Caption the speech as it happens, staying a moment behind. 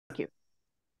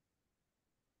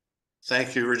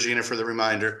Thank you, Regina, for the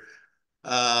reminder.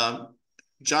 John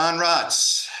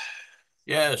Rotz.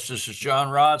 Yes, this is John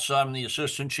Rotz. I'm the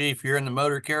Assistant Chief here in the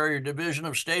Motor Carrier Division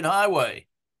of State Highway.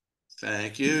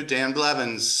 Thank you. Dan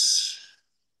Blevins.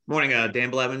 Morning,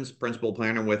 Dan Blevins, Principal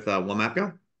Planner with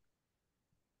WMAPCO.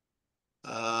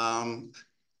 John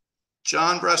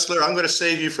Bressler, I'm going to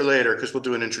save you for later because we'll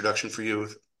do an introduction for you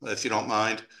if you don't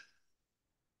mind.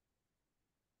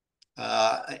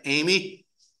 Amy.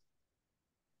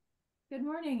 Good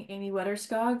morning, Amy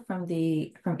Wetterskog from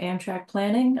Amtrak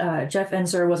Planning. Jeff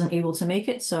Enzer wasn't able to make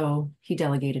it, so he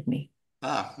delegated me.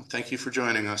 Thank you for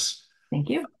joining us. Thank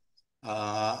you.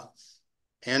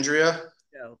 Andrea.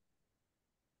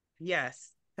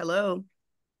 Yes. Hello.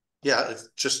 Yeah,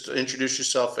 just introduce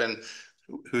yourself and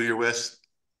who you're with.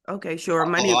 Okay, sure.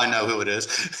 I know who it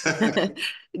is.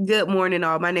 Good morning,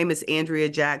 all. My name is Andrea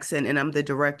Jackson, and I'm the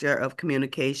Director of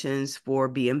Communications for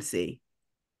BMC.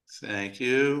 Thank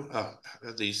you.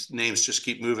 These names just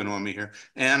keep moving on me here.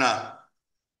 Anna.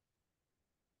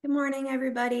 Good morning,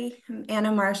 everybody. I'm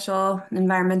Anna Marshall,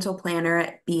 Environmental Planner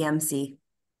at BMC.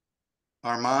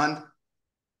 Armand.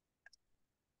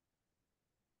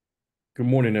 Good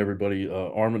morning, everybody.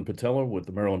 Armand Patella with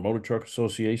the Maryland Motor Truck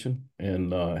Association,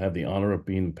 and have the honor of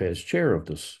being past chair of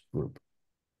this group.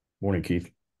 Morning,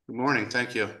 Keith. Good morning.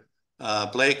 Thank you.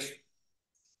 Blake.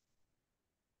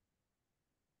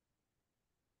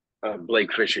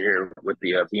 Blake Fisher here with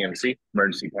the BMC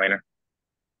Emergency Planner.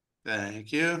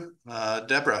 Thank you.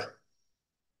 Deborah.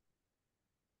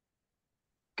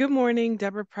 Good morning,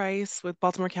 Deborah Price with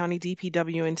Baltimore County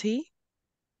DPW&T.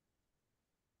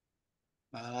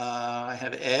 I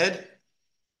have Ed. I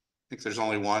think there's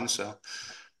only one, so.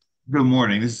 Good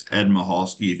morning. This is Ed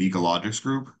Mahalski of Ecologics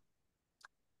Group.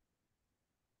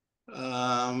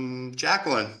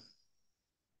 Jacqueline.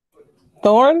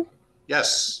 Thorne?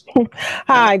 Yes.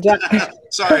 Hi,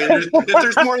 Sorry, if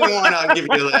there's more than one, I'll give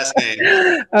you the last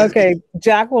name. Okay,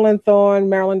 Jacqueline Thorne,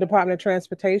 Maryland Department of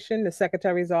Transportation, the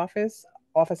Secretary's Office,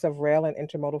 Office of Rail and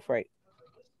Intermodal Freight.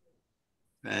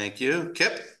 Thank you.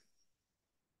 Kip?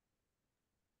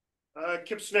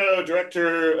 Kip Snow,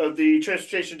 Director of the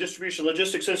Transportation Distribution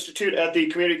Logistics Institute at the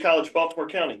Community College, Baltimore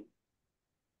County.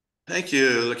 Thank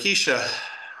you. Lakeisha.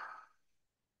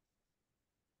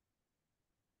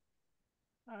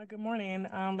 Good morning.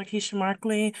 Lakeisha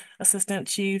Markley, Assistant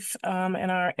Chief in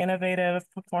our Innovative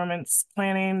Performance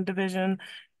Planning Division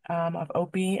of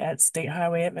OP at State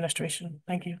Highway Administration.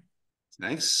 Thank you.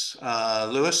 Thanks.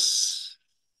 Lewis?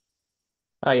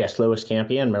 Yes, Lewis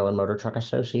Campion, Maryland Motor Truck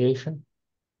Association.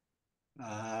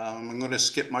 I'm going to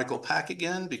skip Michael Pack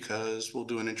again because we'll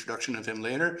do an introduction of him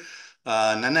later.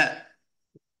 Nanette.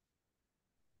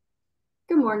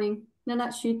 Good morning.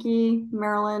 Nanette Shiki,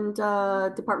 Maryland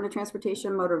Department of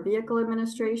Transportation Motor Vehicle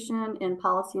Administration in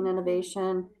Policy and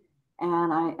Innovation,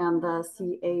 and I am the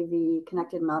CAV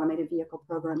Connected and Automated Vehicle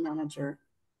Program Manager.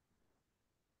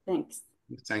 Thanks.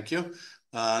 Thank you.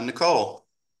 Nicole.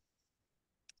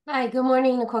 Hi, good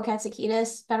morning. Nicole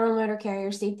Katsikides, Federal Motor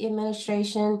Carrier Safety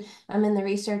Administration. I'm in the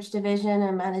Research Division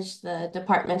and manage the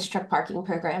department's truck parking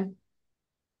program.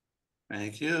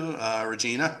 Thank you.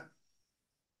 Regina.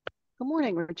 Good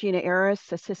morning, Regina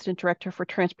Aris, Assistant Director for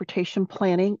Transportation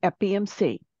Planning at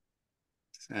BMC.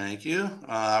 Thank you.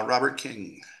 Robert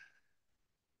King.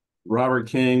 Robert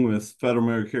King with Federal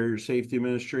Motor Carrier Safety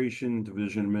Administration,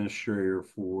 Division Administrator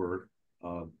for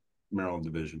Maryland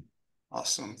Division.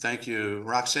 Awesome. Thank you.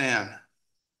 Roxanne.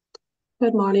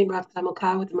 Good morning, Roxanne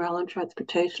Mackay with the Maryland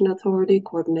Transportation Authority,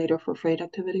 Coordinator for Freight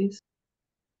Activities.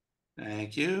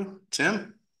 Thank you.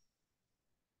 Tim.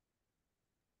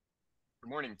 Good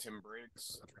morning, Tim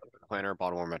Briggs, Planner,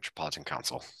 Baltimore Metropolitan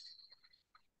Council.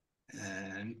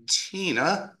 And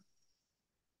Tina.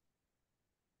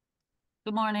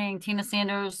 Good morning, Tina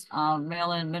Sanders,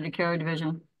 Maryland Motor Carrier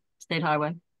Division, State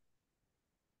Highway.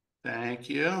 Thank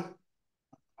you.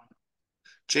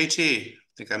 JT, I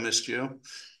think I missed you.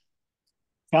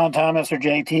 John Thomas, or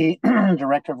JT,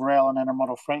 Director of Rail and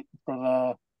Intermodal Freight for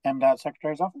the MDOT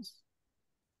Secretary's Office.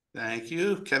 Thank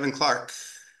you. Kevin Clark.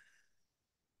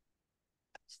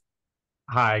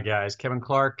 Hi, guys. Kevin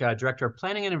Clark, Director of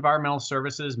Planning and Environmental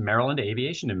Services, Maryland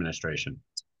Aviation Administration.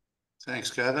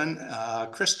 Thanks, Kevin.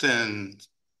 Kristen.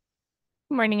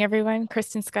 Good morning, everyone.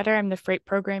 Kristen Scudder. I'm the Freight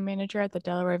Program Manager at the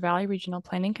Delaware Valley Regional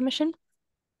Planning Commission.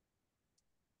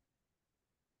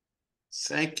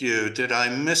 Thank you. Did I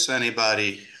miss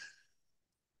anybody?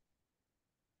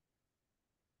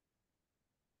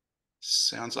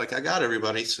 Sounds like I got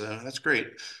everybody, so that's great.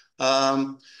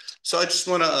 So I just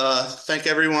want to thank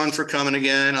everyone for coming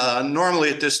again.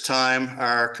 Normally at this time,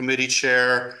 our committee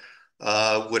chair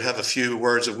would have a few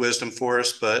words of wisdom for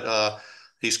us, but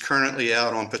He's currently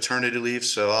out on paternity leave,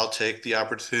 so I'll take the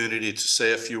opportunity to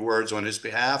say a few words on his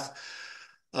behalf.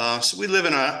 So we live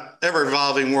in an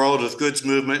ever-evolving world of goods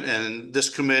movement, and this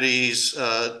committee's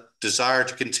desire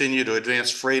to continue to advance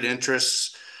freight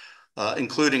interests,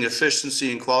 including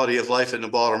efficiency and quality of life in the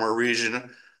Baltimore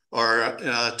region, are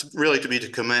really to be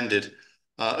commended.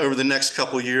 Over the next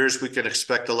couple of years, we can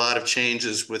expect a lot of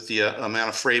changes with the amount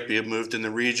of freight being moved in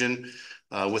the region,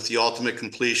 with the ultimate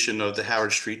completion of the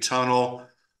Howard Street Tunnel,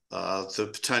 the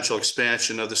potential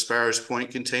expansion of the Sparrows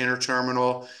Point Container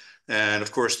Terminal, and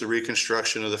of course, the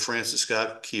reconstruction of the Francis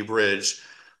Scott Key Bridge.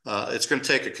 It's going to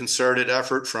take a concerted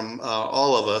effort from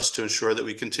all of us to ensure that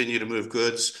we continue to move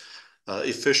goods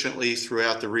efficiently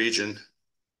throughout the region.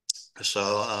 So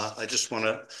I just want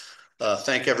to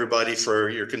thank everybody for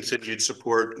your continued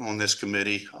support on this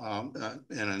committee,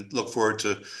 and I look forward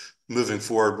to moving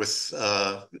forward with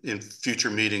in future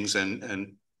meetings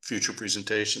and future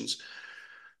presentations.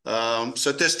 So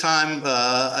at this time,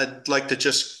 I'd like to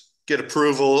just get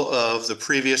approval of the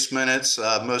previous minutes.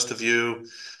 Most of you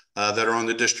that are on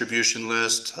the distribution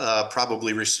list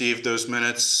probably received those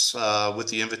minutes with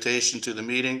the invitation to the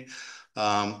meeting.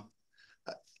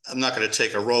 I'm not going to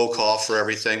take a roll call for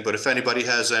everything, but if anybody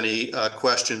has any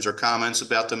questions or comments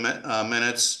about the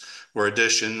minutes or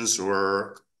additions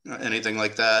or anything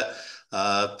like that,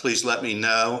 please let me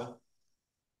know.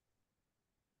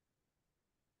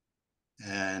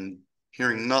 And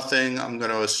hearing nothing, I'm going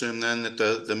to assume then that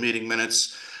the meeting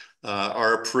minutes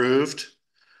are approved.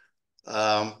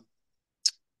 So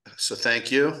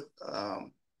thank you.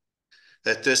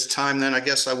 At this time, then, I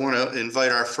guess I want to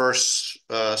invite our first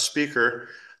speaker,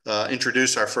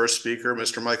 introduce our first speaker,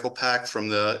 Mr. Michael Pack from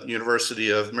the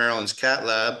University of Maryland's Cat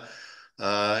Lab.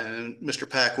 And Mr.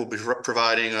 Pack will be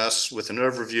providing us with an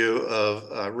overview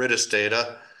of RITIS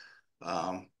data.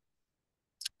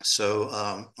 So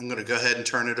I'm going to go ahead and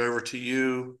turn it over to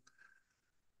you,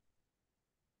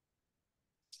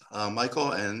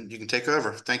 Michael, and you can take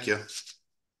over. Thank you.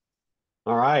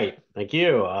 All right, thank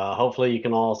you. Hopefully you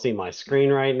can all see my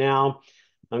screen right now.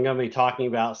 I'm going to be talking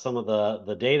about some of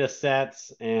the data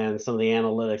sets and some of the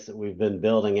analytics that we've been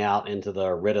building out into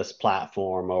the RITIS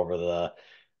platform over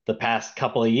the past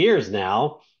couple of years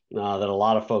now, that a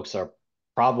lot of folks are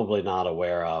probably not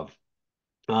aware of.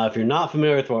 If you're not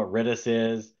familiar with what RITIS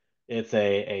is, it's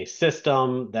a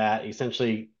system that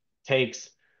essentially takes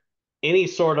any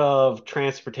sort of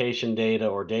transportation data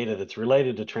or data that's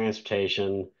related to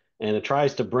transportation, and it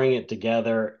tries to bring it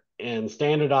together and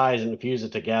standardize and fuse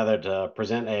it together to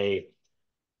present a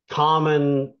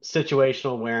common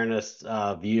situational awareness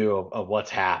view of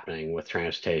what's happening with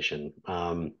transportation.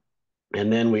 And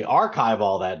then we archive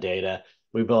all that data.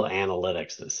 We build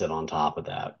analytics that sit on top of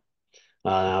that.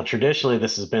 Now, traditionally,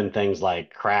 this has been things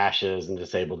like crashes and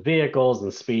disabled vehicles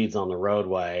and speeds on the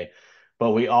roadway, but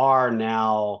we are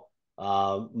now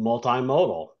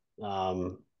multimodal.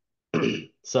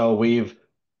 So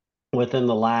within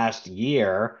the last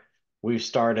year, we've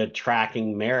started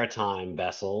tracking maritime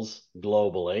vessels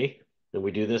globally, and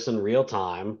we do this in real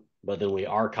time, but then we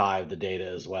archive the data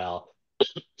as well.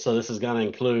 So this is going to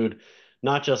include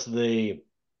not just the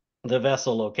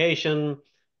vessel location,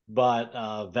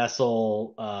 but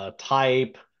vessel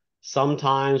type.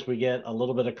 Sometimes we get a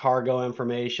little bit of cargo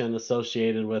information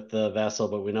associated with the vessel,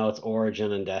 but we know its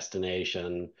origin and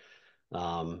destination,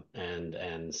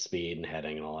 and speed and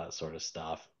heading and all that sort of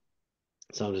stuff.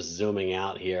 So I'm just zooming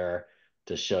out here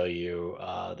to show you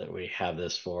that we have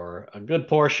this for a good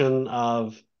portion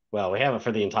of, well, we have it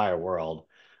for the entire world.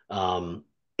 And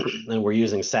we're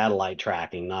using satellite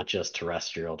tracking, not just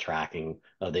terrestrial tracking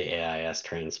of the AIS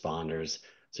transponders.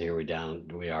 So here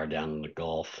we are down in the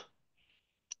Gulf.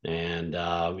 And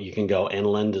you can go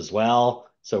inland as well.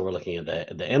 So we're looking at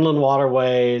the inland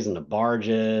waterways and the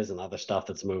barges and other stuff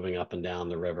that's moving up and down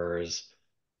the rivers.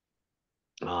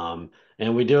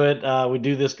 And we do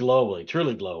this globally,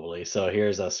 truly globally. So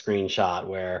here's a screenshot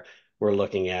where we're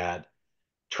looking at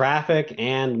traffic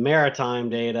and maritime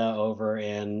data over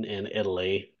in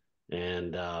Italy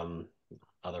and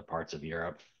other parts of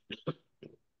Europe.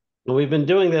 And we've been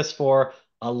doing this for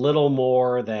a little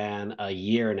more than a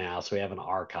year now, so we have an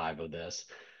archive of this.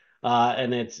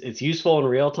 And it's useful in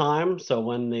real time. So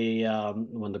when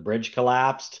the bridge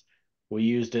collapsed, we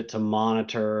used it to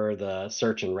monitor the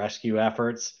search and rescue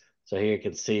efforts. So here you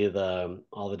can see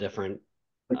all the different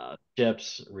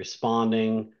ships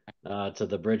responding to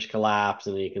the bridge collapse,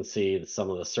 and you can see some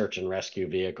of the search and rescue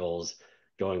vehicles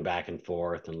going back and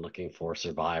forth and looking for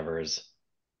survivors.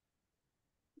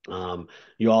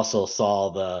 You also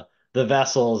saw the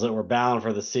vessels that were bound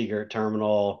for the Seagirt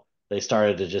terminal. They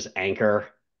started to just anchor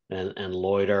and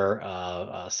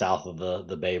loiter south of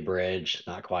the Bay Bridge,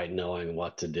 not quite knowing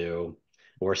what to do.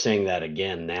 We're seeing that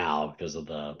again now because of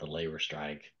the labor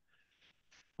strike.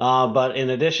 But in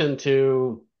addition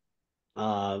to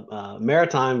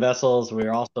maritime vessels,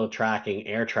 we're also tracking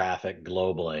air traffic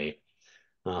globally.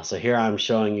 So here I'm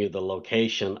showing you the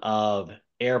location of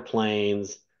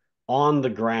airplanes on the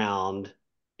ground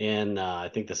in, I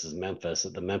think this is Memphis,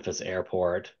 at the Memphis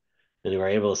airport. And we're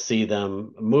able to see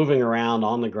them moving around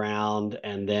on the ground.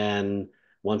 And then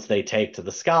once they take to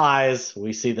the skies,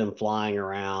 we see them flying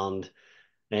around.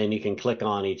 And you can click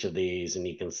on each of these and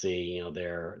you can see,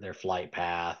 their flight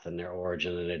path and their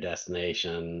origin and their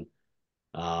destination.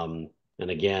 And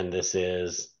again, this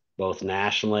is both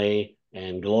nationally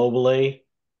and globally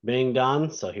being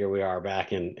done. So here we are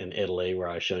back in Italy, where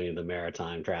I was showing you the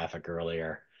maritime traffic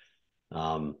earlier.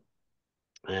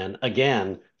 And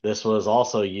again, this was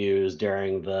also used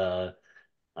during the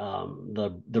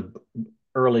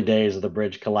early days of the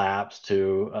bridge collapse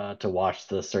to watch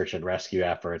the search and rescue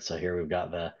efforts. So here we've got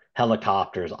the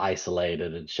helicopters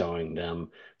isolated and showing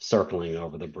them circling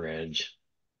over the bridge,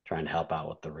 trying to help out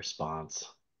with the response.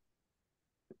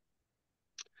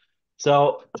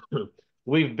 So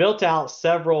we've built out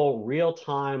several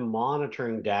real-time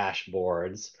monitoring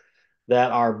dashboards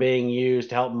that are being used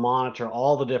to help monitor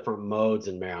all the different modes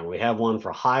in Maryland. We have one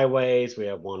for highways, we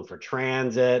have one for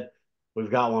transit,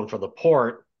 we've got one for the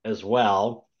port as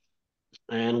well.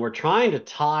 And we're trying to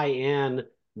tie in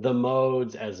the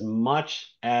modes as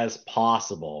much as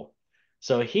possible.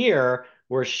 So here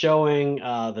we're showing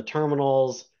the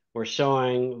terminals, we're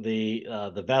showing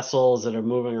the vessels that are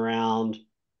moving around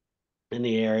in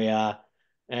the area.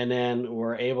 And then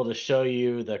we're able to show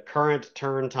you the current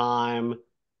turn time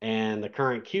and the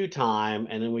current queue time.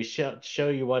 And then we show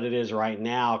you what it is right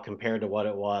now compared to what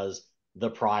it was the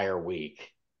prior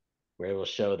week. We're able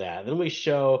to show that. Then we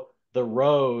show the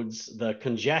roads, the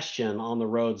congestion on the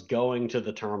roads going to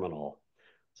the terminal.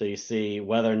 So you see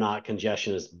whether or not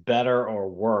congestion is better or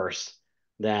worse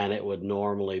than it would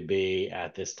normally be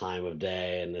at this time of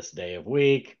day and this day of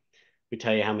week. We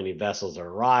tell you how many vessels are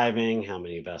arriving, how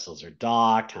many vessels are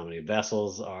docked, how many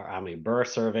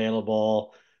berths are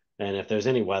available, and if there's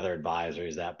any weather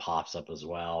advisories, that pops up as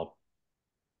well.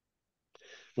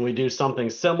 We do something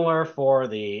similar for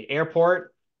the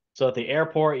airport. So at the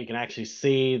airport, you can actually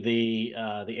see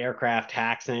the aircraft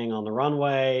taxiing on the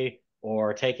runway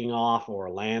or taking off or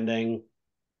landing.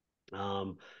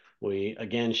 We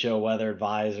again show weather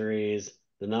advisories,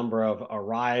 the number of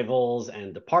arrivals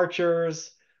and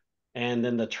departures, and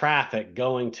then the traffic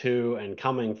going to and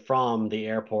coming from the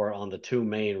airport on the two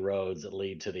main roads that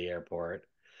lead to the airport.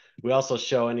 We also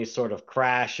show any sort of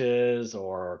crashes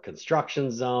or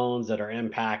construction zones that are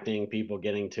impacting people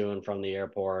getting to and from the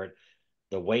airport,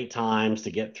 the wait times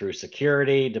to get through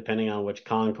security, depending on which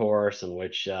concourse and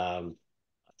which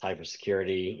type of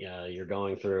security you're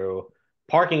going through,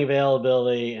 parking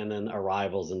availability, and then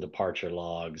arrivals and departure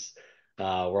logs.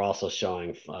 We're also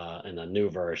showing, in a new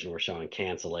version, we're showing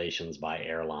cancellations by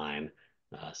airline.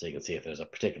 So you can see if there's a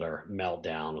particular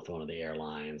meltdown with one of the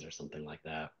airlines or something like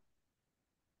that.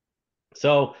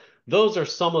 So those are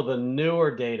some of the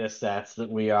newer data sets that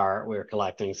we're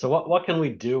collecting. So what can we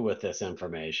do with this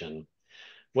information?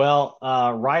 Well,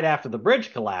 right after the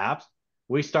bridge collapsed,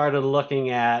 we started looking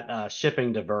at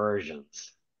shipping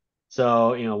diversions.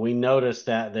 So, we noticed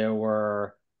that there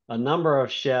were a number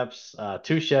of ships,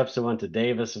 2 ships that went to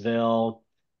Davisville,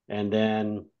 and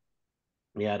then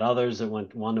we had others that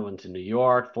one that went to New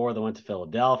York, 4 that went to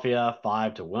Philadelphia,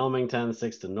 5 to Wilmington,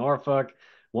 6 to Norfolk,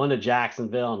 1 to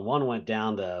Jacksonville, and 1 went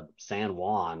down to San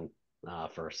Juan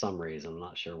for some reason. I'm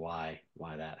not sure why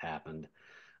that happened.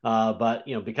 But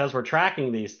because we're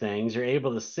tracking these things, you're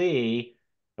able to see,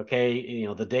 okay,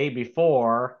 the day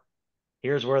before,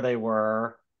 here's where they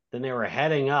were. Then they were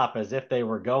heading up as if they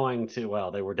were going to,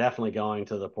 well, they were definitely going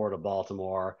to the Port of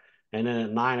Baltimore. And then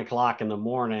at 9 o'clock in the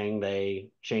morning, they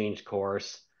changed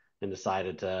course and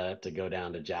decided to go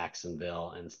down to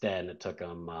Jacksonville instead. And it took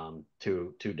them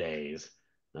two days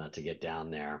to get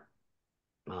down there.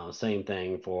 Same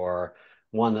thing for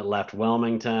one that left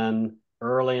Wilmington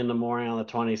early in the morning on the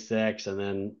 26th, and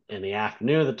then in the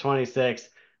afternoon of the 26th,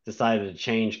 decided to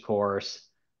change course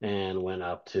and went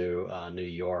up to New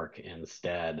York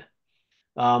instead.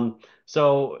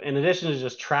 So in addition to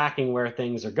just tracking where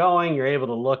things are going, you're able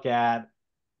to look at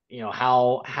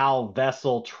how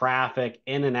vessel traffic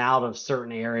in and out of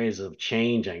certain areas of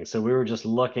changing. So we were just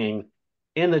looking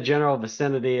in the general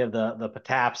vicinity of the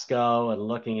Patapsco and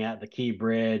looking at the Key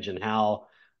Bridge and how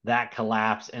that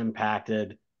collapse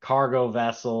impacted cargo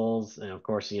vessels. And of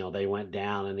course, they went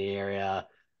down in the area,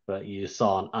 but you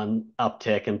saw an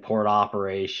uptick in port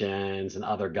operations and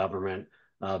other government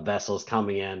vessels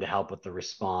coming in to help with the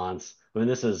response. I mean,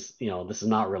 this is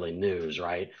not really news,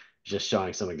 right? Just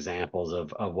showing some examples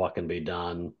of what can be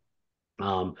done.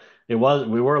 We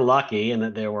were lucky in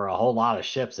that there were a whole lot of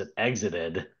ships that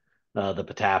exited the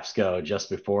Patapsco just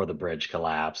before the bridge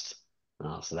collapsed.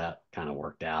 So that kind of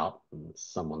worked out in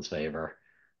someone's favor.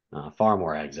 Far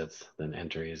more exits than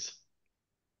entries.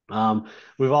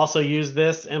 We've also used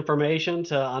this information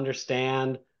to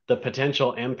understand the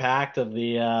potential impact of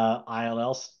the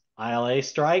ILA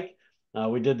strike.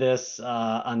 We did this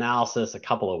analysis a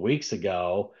couple of weeks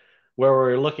ago, where we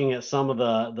were looking at some of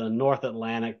the North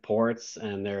Atlantic ports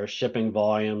and their shipping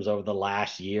volumes over the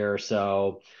last year or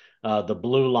so. The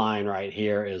blue line right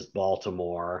here is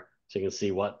Baltimore, so you can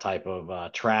see what type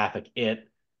of traffic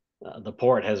the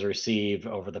port has received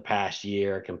over the past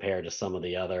year compared to some of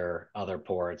the other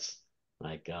ports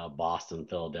like Boston,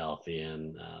 Philadelphia,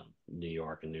 and New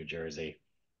York and New Jersey.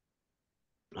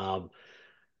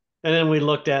 And then we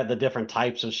looked at the different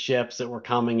types of ships that were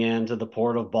coming into the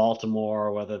port of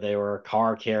Baltimore, whether they were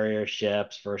car carrier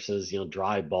ships versus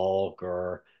dry bulk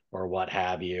or what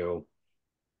have you.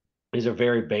 These are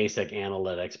very basic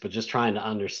analytics, but just trying to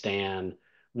understand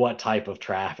what type of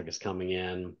traffic is coming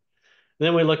in.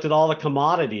 Then we looked at all the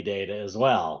commodity data as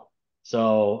well.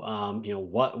 So,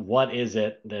 what is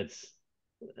it that's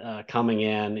coming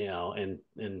in,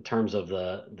 in terms of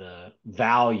the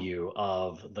value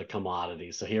of the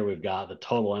commodities. So here we've got the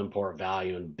total import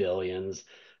value in billions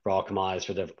for all commodities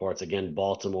for different ports. Again,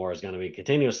 Baltimore is going to be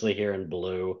continuously here in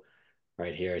blue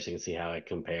right here, so you can see how it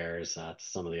compares to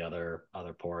some of the other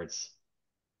ports.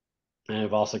 And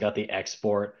we've also got the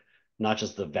export, not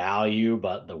just the value,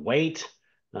 but the weight.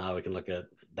 We can look at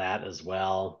that as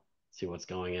well, see what's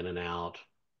going in and out.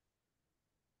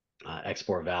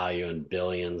 Export value in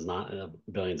billions, not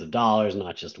billions of dollars,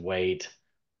 not just weight.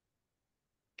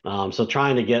 So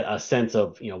trying to get a sense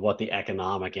of what the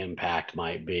economic impact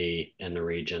might be in the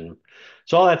region.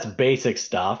 So all that's basic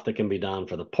stuff that can be done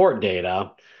for the port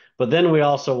data. But then we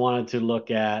also wanted to look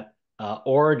at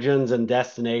origins and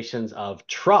destinations of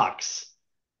trucks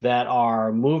that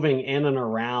are moving in and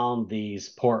around these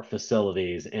port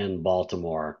facilities in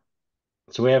Baltimore.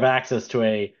 So we have access to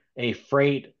a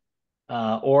freight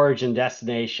origin,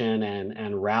 destination,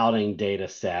 and routing data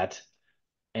set.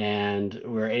 And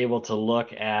we're able to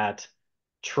look at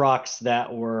trucks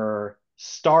that were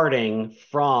starting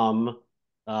from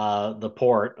the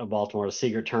port of Baltimore, the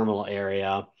Seager Terminal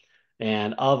area.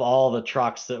 And of all the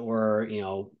trucks that were,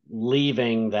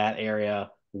 leaving that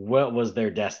area, what was their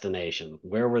destination?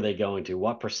 Where were they going to?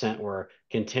 What percent were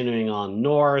continuing on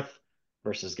north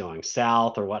versus going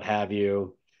south or what have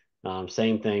you?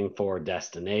 Same thing for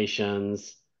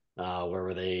destinations. Where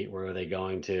were they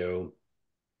going to?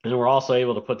 And we're also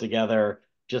able to put together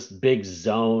just big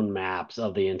zone maps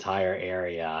of the entire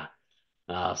area.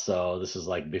 So this is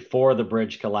like before the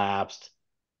bridge collapsed,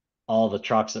 all the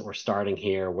trucks that were starting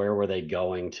here, where were they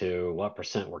going to? What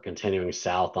percent were continuing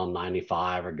south on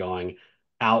 95 or going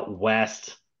out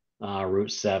west,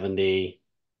 Route 70?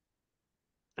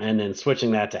 And then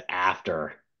switching that to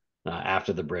after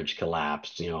the bridge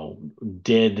collapsed,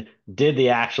 did the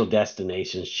actual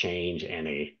destinations change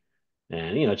any?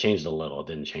 And, changed a little,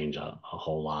 didn't change a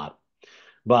whole lot.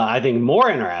 But I think more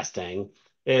interesting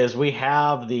is we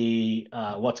have the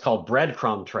what's called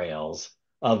breadcrumb trails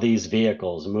of these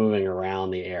vehicles moving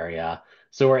around the area.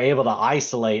 So we're able to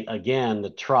isolate, again, the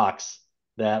trucks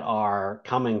that are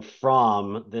coming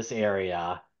from this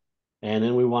area. And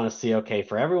then we want to see, okay,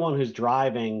 for everyone who's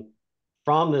driving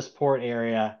from this port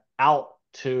area out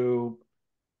to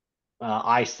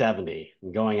I-70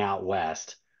 and going out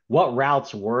west, what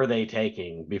routes were they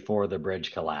taking before the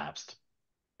bridge collapsed?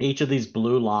 Each of these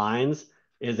blue lines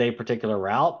is a particular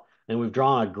route, and we've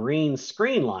drawn a green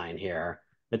screen line here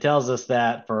that tells us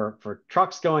that for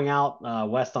trucks going out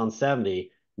west on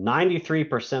 70,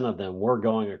 93% of them were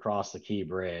going across the Key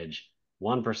Bridge.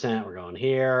 1% were going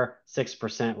here,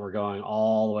 6% were going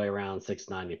all the way around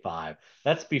 695.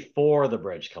 That's before the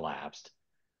bridge collapsed.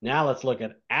 Now let's look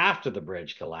at after the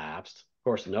bridge collapsed. Of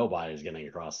course, nobody's getting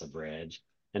across the bridge.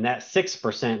 And that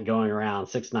 6% going around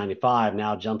 695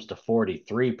 now jumps to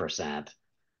 43%.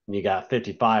 And you got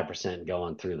 55%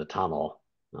 going through the tunnel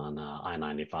on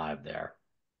I-95 there.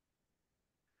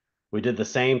 We did the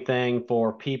same thing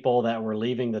for people that were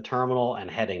leaving the terminal and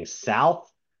heading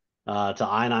south to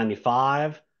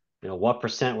I-95. What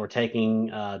percent were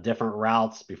taking different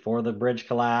routes before the bridge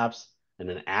collapsed and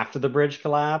then after the bridge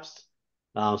collapsed.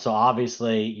 So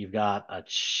obviously you've got a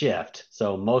shift.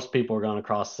 So most people are going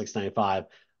across 695.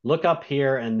 Look up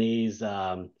here in these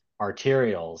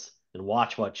arterials and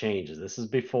watch what changes. This is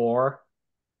before,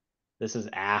 this is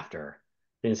after.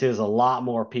 You can see there's a lot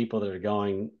more people that are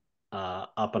going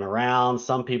up and around.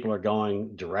 Some people are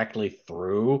going directly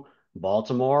through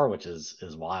Baltimore, which is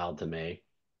wild to me.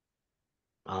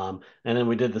 And then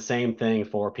we did the same thing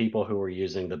for people who were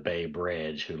using the Bay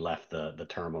Bridge, who left the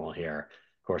terminal here.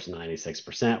 Of course,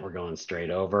 96% were going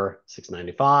straight over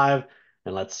 695.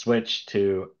 And let's switch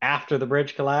to after the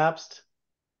bridge collapsed.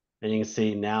 And you can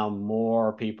see now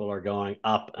more people are going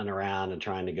up and around and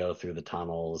trying to go through the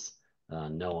tunnels.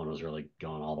 No one was really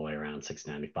going all the way around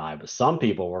 695, but some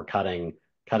people were cutting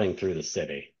through the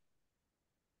city.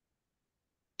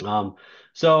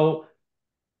 So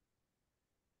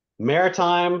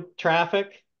maritime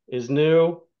traffic is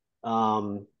new.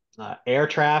 Air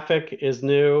traffic is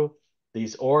new.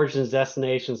 These origins,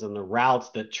 destinations, and the routes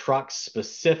that trucks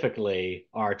specifically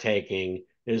are taking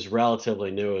is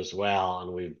relatively new as well.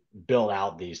 And we've built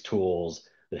out these tools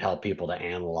that help people to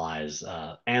analyze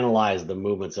the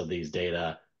movements of these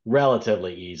data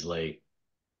relatively easily.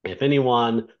 If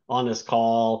anyone on this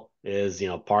call is,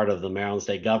 part of the Maryland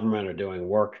state government or doing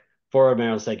work for the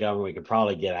Maryland state government, we could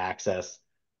probably get access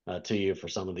to you for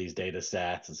some of these data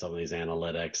sets and some of these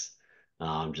analytics.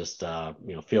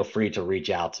 Feel free to reach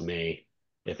out to me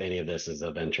if any of this is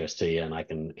of interest to you, and I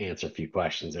can answer a few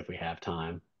questions if we have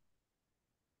time.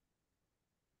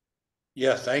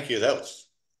 Yeah, thank you. That was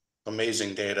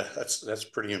amazing data. That's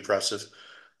pretty impressive.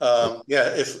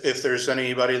 Yeah, if there's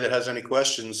anybody that has any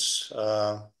questions,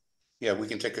 yeah, we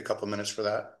can take a couple minutes for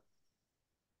that.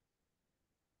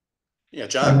 Yeah,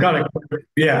 John.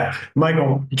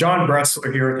 Michael, John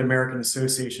Bressler here at the American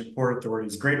Association of Port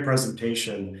Authorities. Great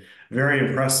presentation, very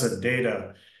impressive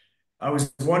data. I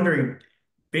was wondering,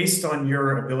 based on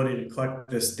your ability to collect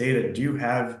this data, do you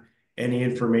have any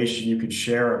information you could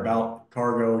share about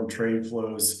cargo and trade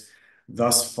flows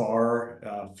thus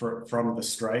far from the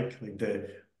strike? Like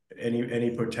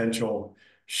any potential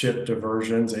ship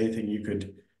diversions, anything you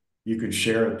could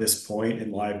share at this point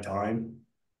in live time?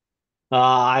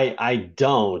 I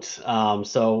don't. Our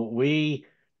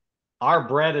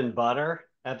bread and butter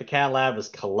at the Cat Lab is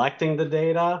collecting the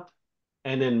data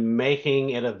and then making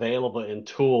it available in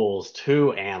tools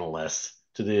to analysts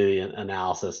to do the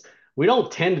analysis. We don't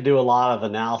tend to do a lot of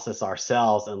analysis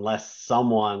ourselves unless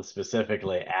someone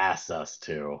specifically asks us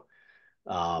to.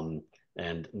 And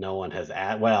no one has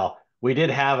well, we did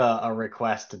have a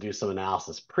request to do some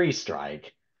analysis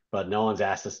pre-strike, but no one's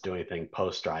asked us to do anything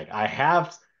post-strike. I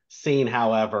have seen,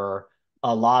 however,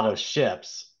 a lot of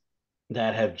ships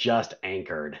that have just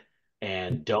anchored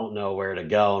and don't know where to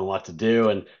go and what to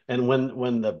do. And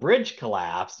when the bridge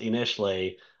collapsed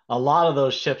initially, a lot of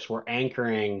those ships were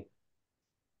anchoring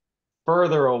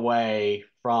further away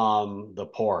from the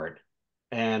port.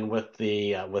 And with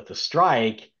the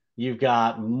strike, you've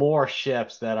got more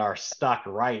ships that are stuck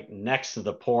right next to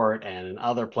the port, and in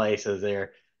other places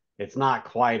it's not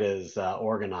quite as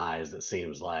organized, it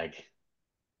seems like.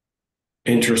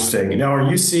 Interesting. Now,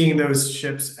 are you seeing those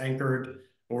ships anchored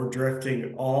or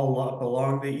drifting all up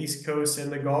along the East Coast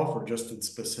and the Gulf, or just in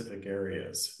specific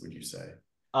areas, would you say?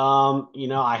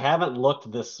 I haven't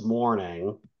looked this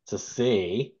morning to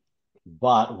see,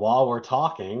 but while we're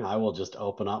talking, I will just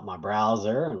open up my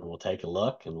browser and we'll take a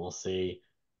look and we'll see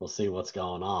what's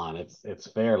going on.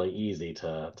 It's fairly easy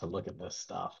to look at this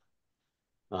stuff.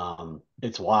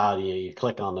 It's wild. You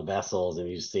click on the vessels and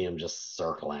you see them just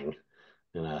circling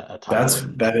in a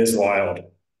that is wild.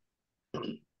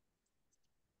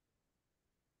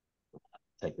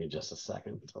 Take me just a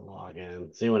second to log in.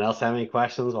 Does anyone else have any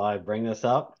questions while I bring this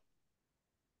up?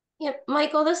 Yep,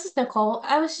 Michael, this is Nicole.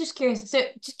 I was just curious. So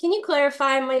can you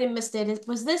clarify? I might have missed it.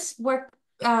 Was this work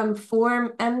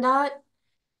for MDOT?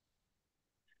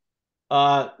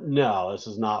 No, this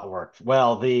is not work.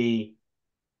 Well, the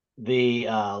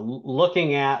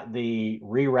looking at the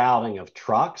rerouting of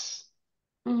trucks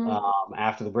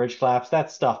after the bridge collapse,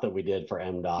 that's stuff that we did for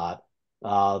MDOT.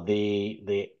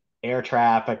 The air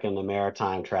traffic and the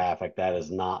maritime traffic, that is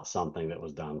not something that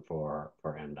was done for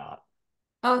MDOT.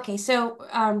 Okay, so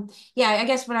yeah, I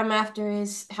guess what I'm after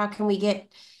is how can we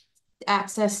get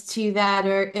access to that,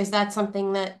 or is that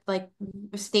something that like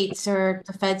states or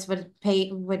the feds would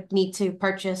need to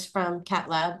purchase from Cat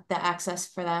Lab, the access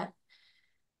for that?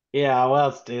 Yeah,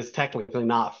 well, it's technically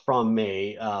not from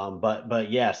me,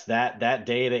 but yes, that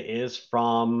data is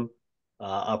from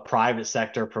a private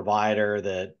sector provider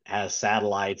that has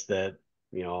satellites that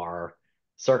are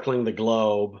circling the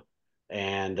globe,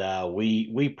 and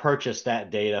we purchase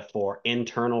that data for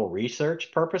internal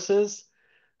research purposes.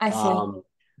 I see.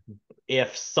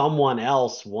 If someone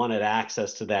else wanted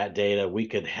access to that data, we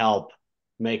could help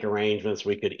make arrangements.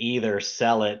 We could either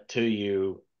sell it to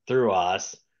you through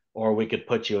us, or we could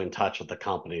put you in touch with the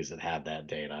companies that have that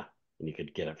data, and you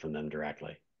could get it from them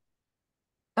directly.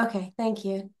 Okay, thank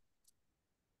you.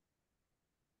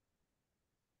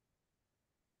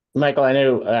 Michael, I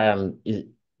know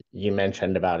you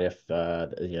mentioned about if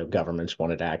governments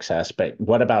wanted access, but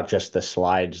what about just the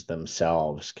slides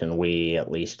themselves? Can we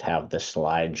at least have the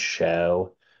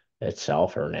slideshow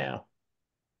itself or no?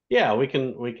 Yeah, we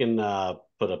can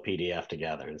put a PDF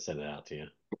together and send it out to you.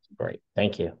 Great,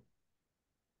 thank you.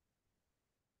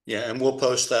 Yeah, and we'll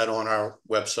post that on our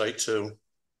website too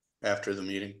after the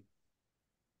meeting.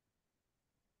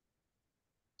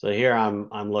 So here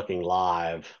I'm looking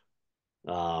live.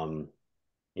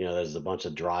 There's a bunch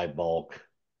of dry bulk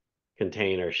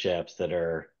container ships that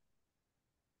are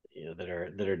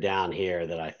down here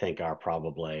that I think are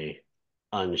probably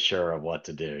unsure of what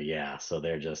to do. Yeah, so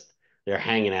they're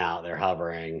hanging out, they're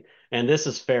hovering, and this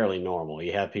is fairly normal.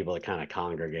 You have people that kind of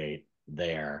congregate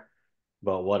there,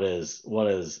 but what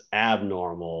is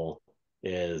abnormal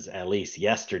is, at least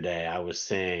yesterday, I was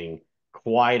seeing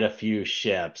quite a few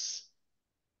ships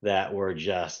that were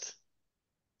just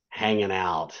hanging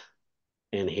out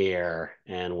in here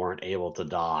and weren't able to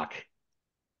dock.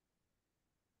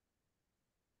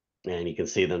 And you can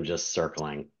see them just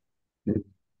circling.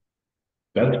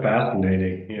 That's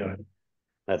fascinating. Yeah.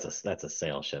 That's a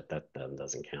sail ship. That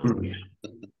doesn't count.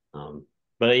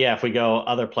 But yeah, if we go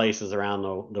other places around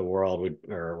the world,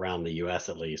 or around the US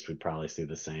at least, we'd probably see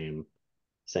the same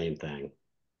thing.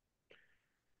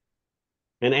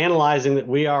 And analyzing that,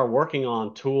 we are working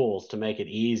on tools to make it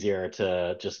easier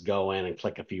to just go in and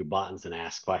click a few buttons and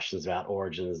ask questions about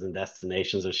origins and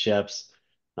destinations of ships.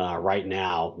 Right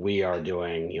now, we are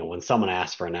doing, when someone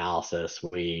asks for analysis,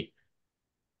 we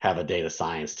have a data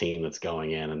science team that's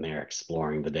going in and they're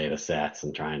exploring the data sets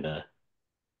and trying to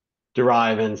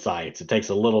derive insights. It takes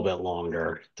a little bit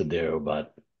longer to do,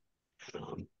 but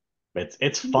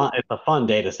it's fun. It's a fun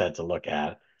data set to look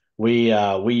at. We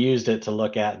used it to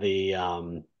look at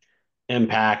the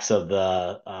impacts of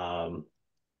the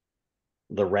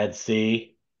Red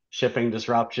Sea shipping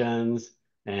disruptions,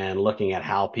 and looking at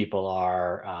how people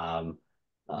are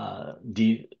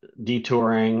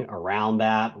detouring around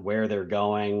that, where they're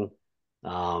going,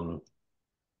 and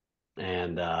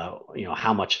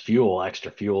how much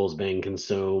extra fuel is being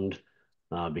consumed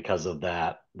because of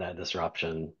that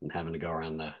disruption and having to go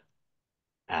around to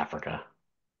Africa.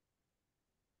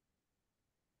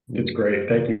 It's great.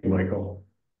 Thank you, Michael.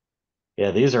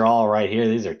 Yeah, these are all right here.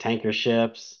 These are tanker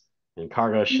ships and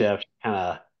cargo ships kind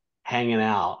of hanging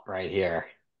out right here.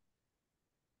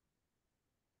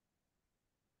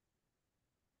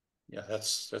 Yeah,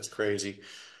 that's crazy.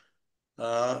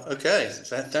 Okay,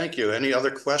 thank you. Any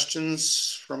other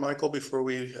questions for Michael before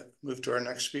we move to our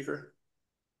next speaker?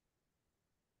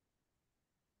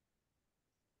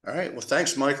 All right, well,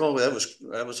 thanks, Michael. That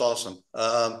was awesome.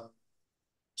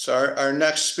 So our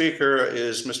next speaker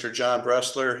is Mr. John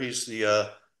Bressler. He's the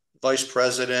Vice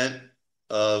President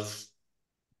of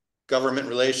Government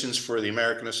Relations for the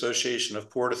American Association of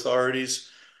Port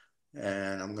Authorities.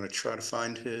 And I'm going to try to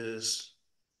find his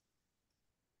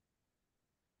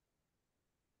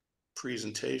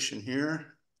presentation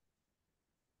here.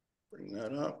 Bring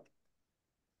that up.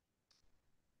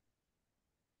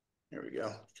 There we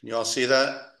go. Can you all see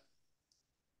that?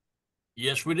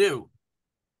 Yes, we do.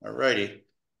 All righty.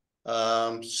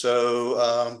 John,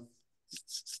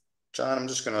 I'm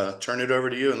just going to turn it over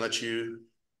to you and let you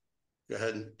go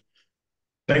ahead. And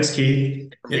thanks,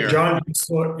 Keith. Yeah, John,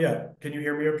 yeah, can you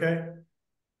hear me okay?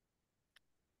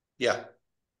 Yeah.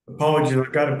 Apologies,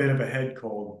 I've got a bit of a head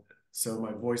cold, so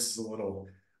my voice is a little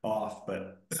off,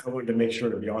 but I wanted to make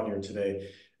sure to be on here today.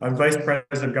 I'm Vice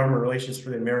President of Government Relations for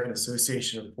the American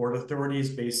Association of Port Authorities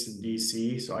based in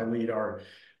DC. So I lead our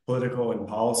political and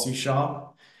policy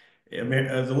shop. A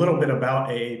little bit about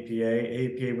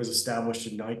AAPA. AAPA was established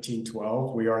in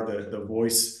 1912. We are the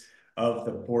voice of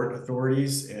the port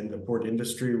authorities and the port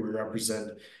industry. We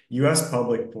represent U.S.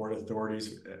 public port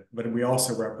authorities, but we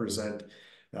also represent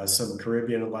some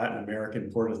Caribbean and Latin American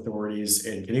port authorities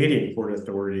and Canadian port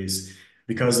authorities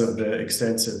because of the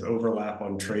extensive overlap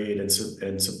on trade and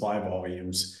supply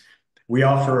volumes. We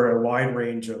offer a wide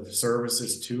range of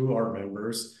services to our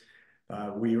members.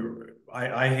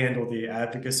 I handle the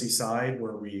advocacy side,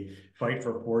 where we fight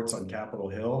for ports on Capitol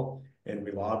Hill and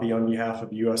we lobby on behalf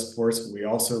of U.S. ports, but we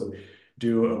also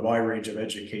do a wide range of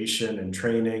education and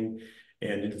training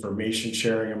and information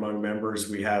sharing among members.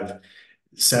 We have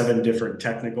 7 different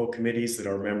technical committees that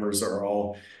our members are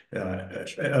all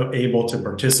able to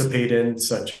participate in,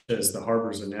 such as the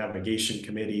Harbors and Navigation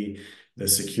Committee, the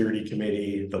security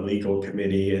committee, the legal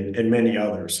committee, and many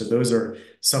others. So those are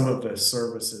some of the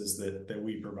services that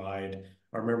we provide.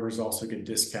 Our members also get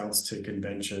discounts to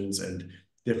conventions and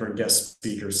different guest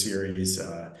speaker series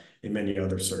and many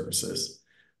other services.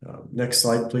 Next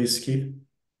slide, please, Keith.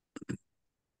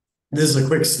 This is a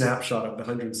quick snapshot of the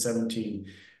 117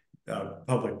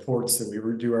 public ports that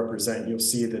we do represent. You'll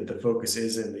see that the focus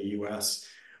is in the U.S.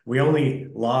 We only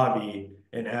lobby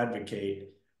and advocate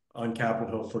on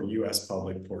Capitol Hill for U.S.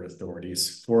 public port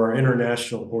authorities. For our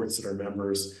international ports that are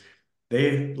members,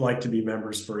 they like to be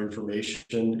members for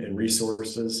information and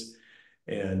resources.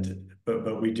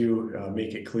 But we do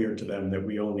make it clear to them that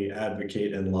we only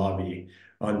advocate and lobby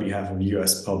on behalf of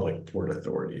U.S. public port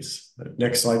authorities.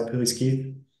 Next slide, please,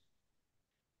 Keith.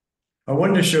 I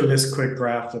wanted to show this quick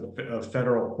graph of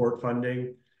federal port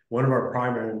funding. One of our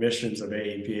primary missions of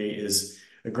AAPA is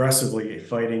aggressively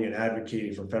fighting and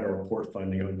advocating for federal port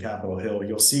funding on Capitol Hill.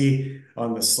 You'll see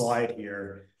on the slide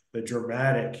here the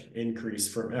dramatic increase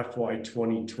from FY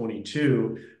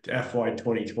 2022 to FY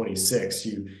 2026.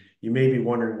 You may be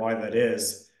wondering why that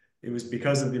is. It was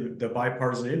because of the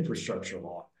bipartisan infrastructure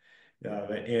law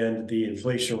and the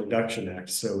Inflation Reduction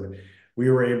Act. So we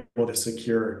were able to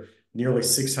secure nearly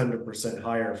 600%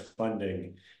 higher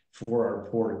funding for our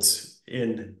ports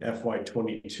in FY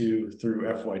 22 through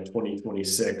FY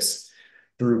 2026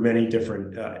 through many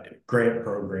different grant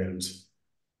programs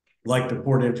like the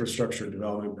Port Infrastructure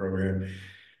Development Program.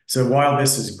 So while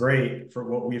this is great, for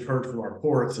what we've heard from our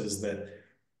ports is that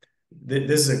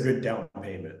this is a good down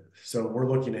payment. So we're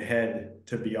looking ahead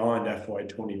to beyond FY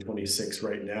 2026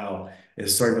 right now and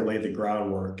starting to lay the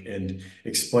groundwork and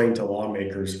explain to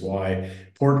lawmakers why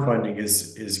port funding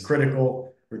is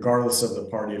critical, regardless of the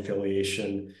party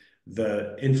affiliation.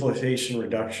 The Inflation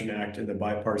Reduction Act and the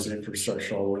Bipartisan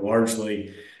Infrastructure Law were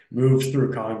largely moved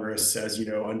through Congress, as you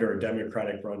know, under a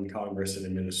Democratic-run Congress and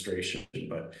administration.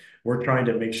 But we're trying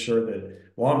to make sure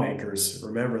that lawmakers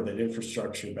remember that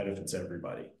infrastructure benefits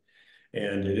everybody.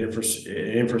 And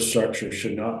infrastructure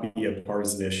should not be a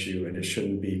partisan issue, and it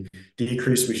shouldn't be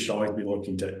decreased. We should always be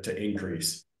looking to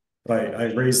increase. But I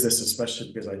raise this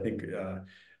especially because I think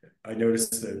I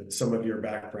noticed that some of your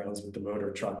backgrounds with the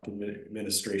motor truck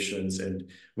administrations and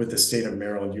with the state of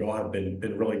Maryland, you all have been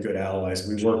really good allies.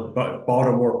 We work, but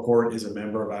Baltimore Port is a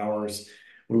member of ours.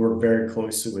 We work very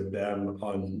closely with them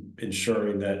on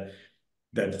ensuring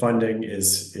that funding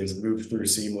is moved through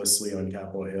seamlessly on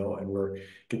Capitol Hill, and we're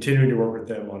continuing to work with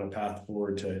them on a path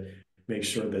forward to make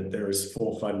sure that there is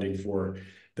full funding for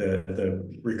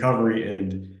the recovery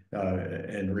and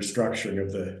restructuring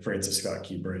of the Francis Scott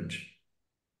Key Bridge.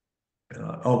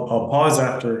 I'll pause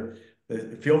after.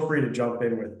 Feel free to jump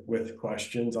in with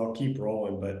questions. I'll keep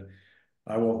rolling, but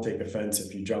I won't take offense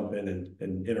if you jump in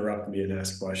and interrupt me and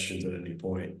ask questions at any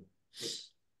point.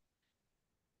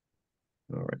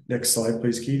 All right, next slide,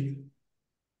 please, Keith.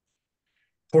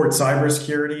 Port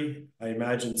cybersecurity. I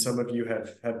imagine some of you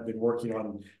have been working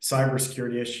on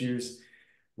cybersecurity issues.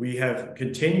 We have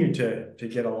continued to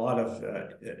get a lot of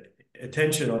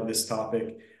attention on this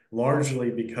topic, largely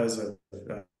because of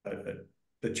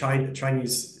the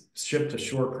Chinese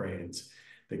ship-to-shore cranes.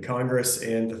 The Congress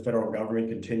and the federal government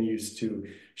continues to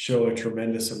show a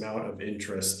tremendous amount of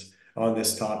interest on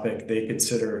this topic. They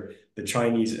consider the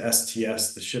Chinese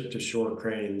STS, the ship-to-shore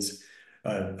cranes,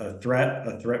 a threat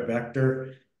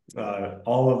vector.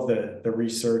 All of the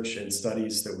research and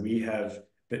studies that we have,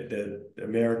 that the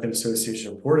American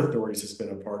Association of Port Authorities has been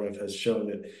a part of, has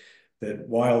shown that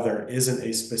while there isn't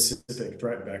a specific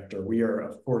threat vector, we are,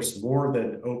 of course, more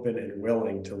than open and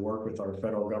willing to work with our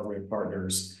federal government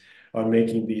partners on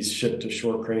making these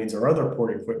ship-to-shore cranes or other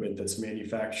port equipment that's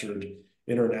manufactured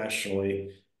internationally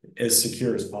as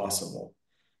secure as possible.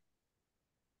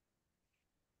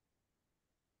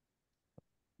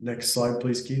 Next slide,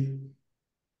 please, Keith.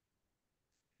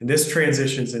 And this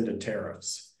transitions into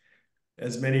tariffs.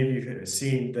 As many of you have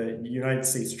seen, the United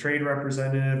States Trade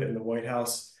Representative and the White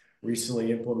House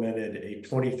recently implemented a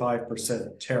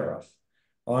 25% tariff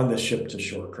on the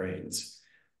ship-to-shore cranes.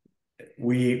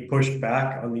 We pushed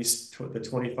back on the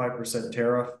 25%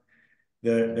 tariff.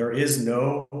 There is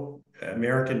no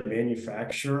American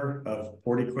manufacturer of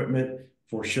port equipment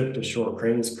for ship-to-shore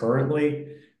cranes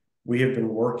currently. We have been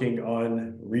working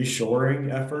on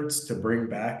reshoring efforts to bring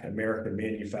back American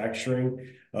manufacturing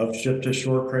of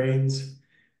ship-to-shore cranes.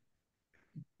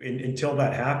 Until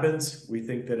that happens, we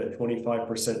think that a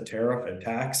 25% tariff and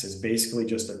tax is basically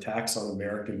just a tax on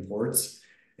American ports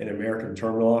and American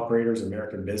terminal operators,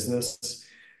 American business.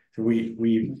 So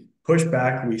we pushed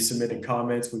back, we submitted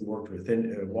comments, we worked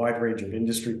within a wide range of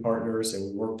industry partners, and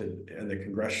we worked at the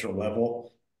congressional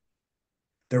level.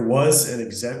 There was an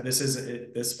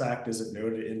this fact isn't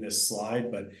noted in this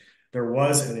slide, but there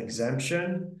was an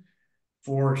exemption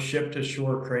for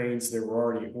ship-to-shore cranes that were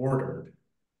already ordered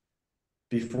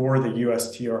before the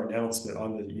USTR announcement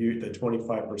on the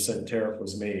 25% tariff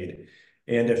was made,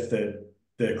 and if the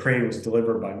crane was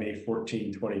delivered by May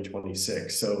 14,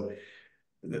 2026. So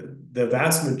the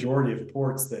vast majority of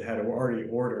ports that had already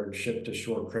ordered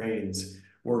ship-to-shore cranes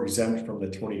were exempt from the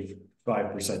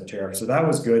 25% tariff. So that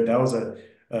was good. That was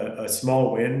a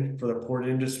small win for the port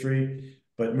industry.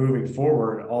 But moving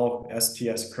forward, all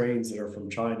STS cranes that are from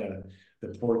China, the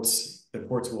ports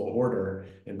will order,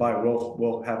 and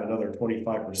we'll have another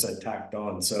 25% tacked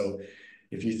on. So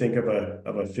if you think of a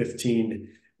 $15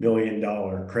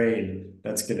 million crane,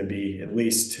 that's going to be at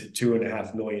least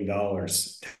 $2.5 million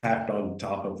tacked on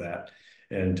top of that.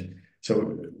 And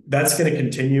so that's going to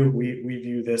continue. We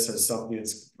view this as something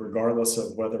that's, regardless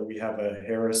of whether we have a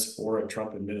Harris or a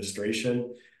Trump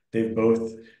administration, they've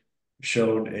both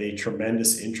shown a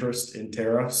tremendous interest in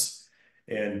tariffs.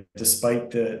 And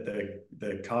despite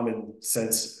the common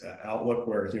sense outlook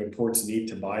where ports need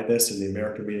to buy this and the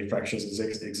American manufacturers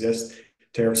exist,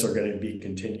 tariffs are going to be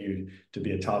continued to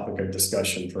be a topic of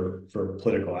discussion for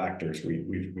political actors.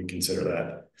 We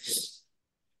consider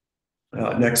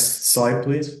that. Next slide,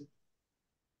 please.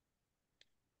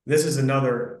 This is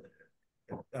another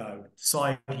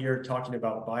slide here talking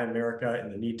about Buy America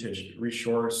and the need to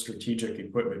reshore strategic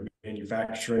equipment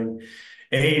manufacturing.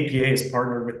 AAPA has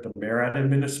partnered with the MARAD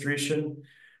administration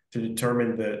to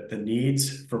determine the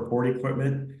needs for port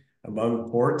equipment among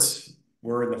ports.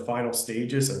 We're in the final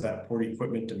stages of that port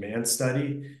equipment demand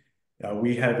study.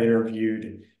 We have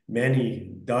interviewed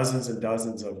many dozens and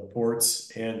dozens of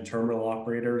ports and terminal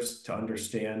operators to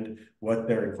understand what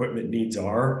their equipment needs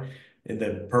are. And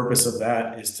the purpose of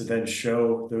that is to then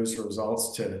show those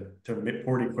results to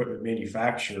port equipment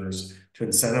manufacturers to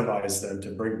incentivize them to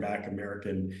bring back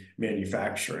American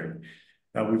manufacturing.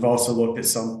 We've also looked at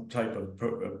some type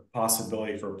of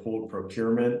possibility for pooled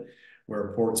procurement,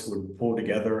 where ports would pull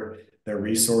together their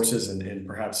resources and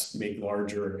perhaps make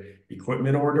larger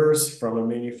equipment orders from a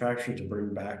manufacturer to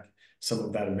bring back some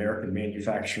of that American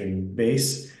manufacturing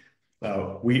base.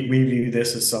 We view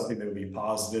this as something that would be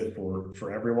positive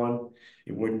for everyone.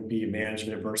 It wouldn't be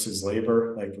management versus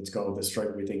labor like what's going with the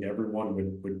strike. We think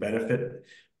everyone would benefit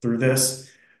through this.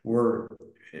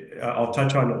 I'll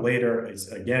touch on it later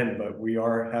again, but we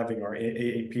are having our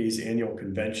AAP's annual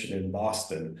convention in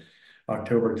Boston,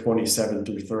 October 27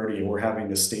 through 30. And we're having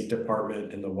the State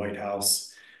Department and the White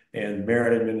House and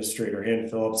Merit Administrator Ann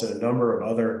Phillips and a number of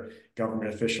other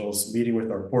government officials meeting with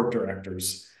our port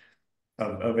directors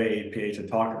of AAPA to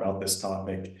talk about this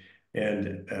topic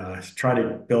and try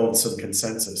to build some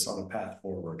consensus on a path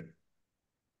forward.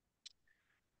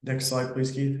 Next slide,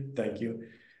 please, Keith. Thank you.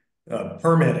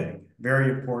 Permitting, very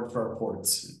important for our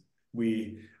ports.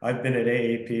 I've been at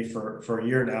AAP for a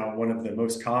year now. One of the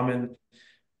most common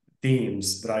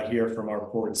themes that I hear from our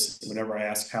ports whenever I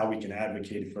ask how we can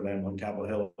advocate for them on Capitol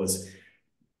Hill is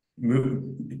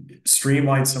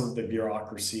streamline some of the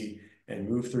bureaucracy and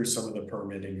move through some of the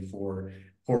permitting for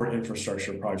port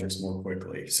infrastructure projects more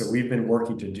quickly. So we've been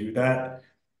working to do that.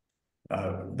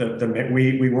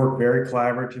 We work very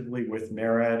collaboratively with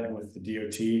MARAD and with the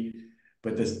DOT,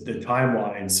 but the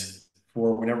timelines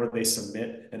for whenever they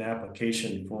submit an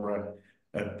application for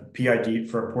a PID,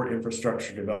 for a port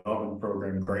infrastructure development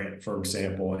program grant, for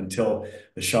example, until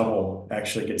the shovel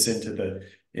actually gets into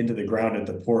the ground at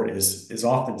the port is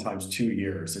oftentimes 2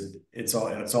 years. It's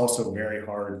also very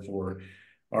hard for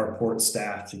our port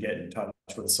staff to get in touch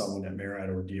with someone at MARAD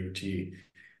or DOT.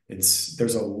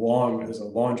 There's a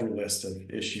laundry list of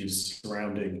issues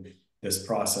surrounding this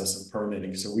process of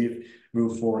permitting. So we've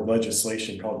moved forward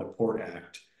legislation called the Port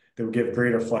Act that would give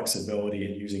greater flexibility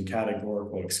in using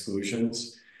categorical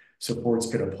exclusions. So ports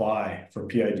could apply for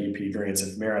PIDP grants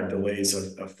if MARAD delays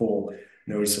a full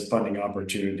notice of funding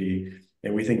opportunity.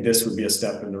 And we think this would be a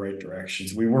step in the right direction.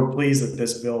 So we were pleased that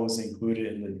this bill was included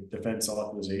in the Defense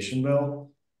Authorization Bill.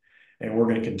 And we're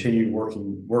going to continue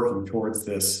working towards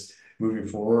this moving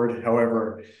forward.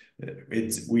 However,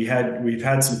 we've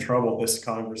had some trouble this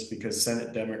Congress because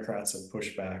Senate Democrats have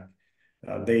pushed back.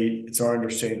 It's our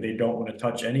understanding they don't want to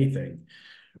touch anything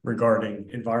regarding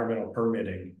environmental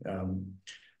permitting,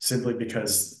 simply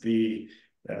because the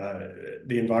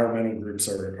environmental groups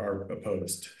are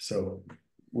opposed. So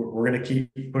we're going to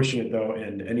keep pushing it though,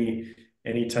 and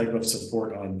any type of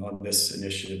support on this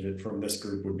initiative from this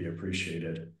group would be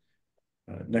appreciated.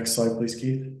 Next slide, please,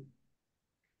 Keith.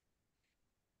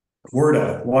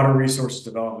 WRDA, Water Resources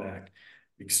Development Act,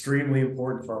 extremely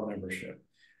important for our membership.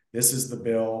 This is the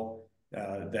bill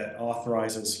that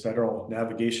authorizes federal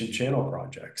navigation channel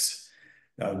projects.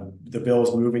 The bill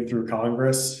is moving through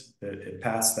Congress. It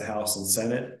passed the House and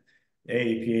Senate.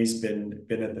 AAPA's been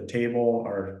at the table.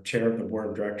 Our chair of the board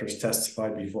of directors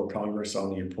testified before Congress on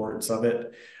the importance of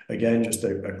it. Again, just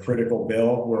a critical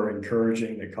bill. We're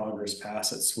encouraging that Congress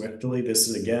pass it swiftly. This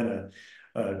is again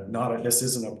this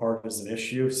isn't a partisan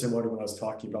issue. Similar to when I was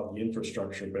talking about the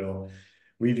infrastructure bill,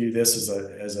 we view this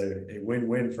as a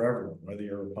win-win for everyone, whether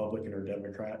you're Republican or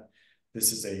Democrat.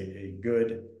 This is a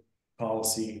good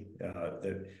policy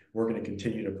that we're going to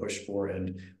continue to push for.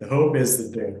 And the hope is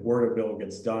that the Word bill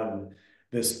gets done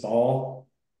this fall,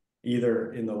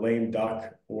 either in the lame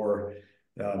duck or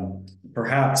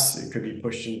perhaps it could be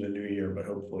pushed into the new year, but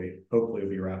hopefully it'll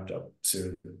be wrapped up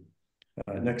soon.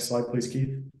 Next slide, please,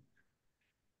 Keith.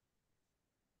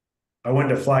 I wanted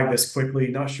to flag this quickly.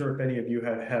 Not sure if any of you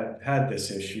have had this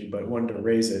issue, but wanted to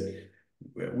raise it.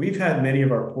 We've had many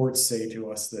of our ports say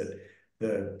to us that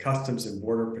the Customs and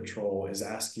Border Patrol is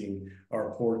asking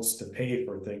our ports to pay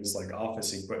for things like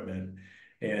office equipment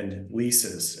and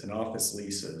leases and office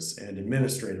leases and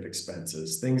administrative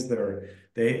expenses, things that are,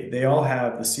 they all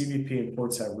have, the CBP and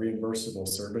ports have reimbursable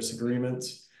service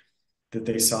agreements that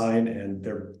they sign, and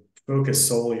they're focused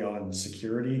solely on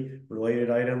security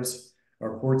related items.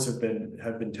 Our ports have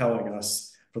been telling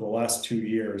us for the last 2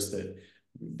 years that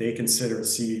they consider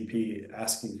CBP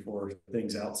asking for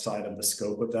things outside of the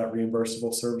scope of that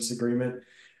reimbursable service agreement.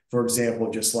 For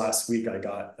example, just last week, I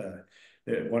got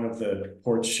one of the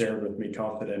ports shared with me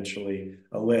confidentially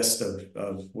a list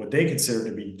of what they consider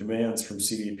to be demands from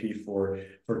CBP for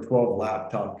 12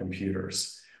 laptop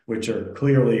computers, which are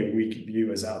clearly we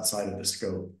view as outside of the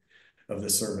scope of the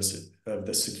service of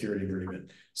the security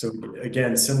agreement. So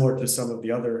again, similar to some of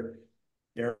the other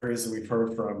areas that we've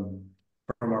heard from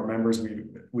our members,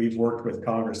 we've worked with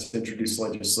Congress to introduce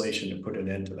legislation to put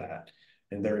an end to that.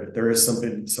 And there is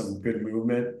some good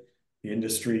movement. The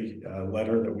industry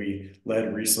letter that we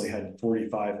led recently had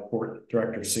 45 port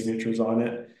director signatures on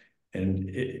it.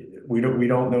 And we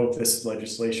don't know if this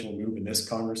legislation will move in this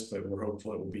Congress, but we're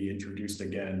hopeful it will be introduced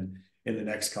again in the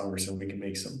next Congress and we can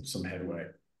make some headway.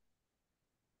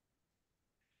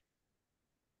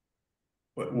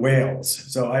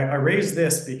 Whales. So I raised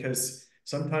this because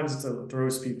sometimes it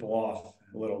throws people off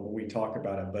a little when we talk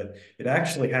about it, but it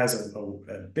actually has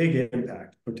a big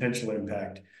impact, potential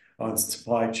impact on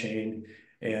supply chain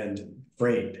and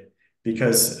freight.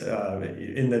 Because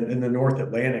in the North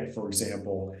Atlantic, for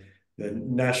example, the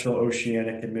National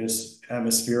Oceanic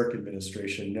Atmospheric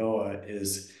Administration, NOAA,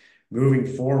 is moving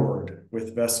forward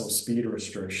with vessel speed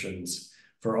restrictions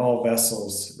for all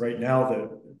vessels. Right now,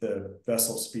 the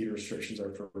vessel speed restrictions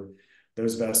are for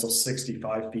those vessels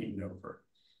 65 feet and over.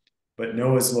 But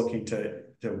NOAA is looking to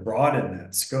broaden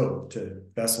that scope to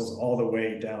vessels all the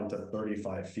way down to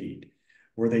 35 feet,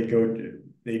 where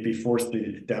they'd be forced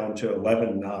down to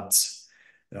 11 knots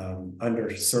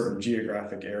under certain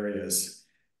geographic areas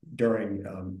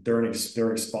during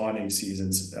spawning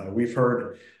seasons. We've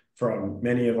heard from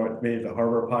many of the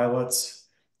harbor pilots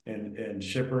and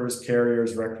shippers,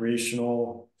 carriers,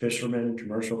 recreational fishermen,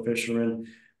 commercial fishermen,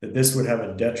 that this would have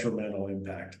a detrimental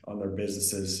impact on their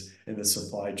businesses in the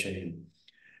supply chain.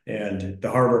 And the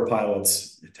harbor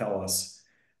pilots tell us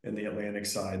in the Atlantic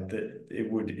side that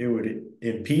it would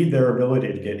impede their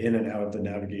ability to get in and out of the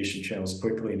navigation channels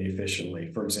quickly and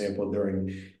efficiently, for example,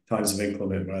 during times of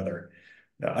inclement weather.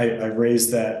 I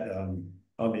raised that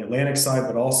on the Atlantic side,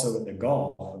 but also in the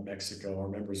Gulf of Mexico. Our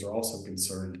members are also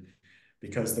concerned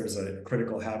because there's a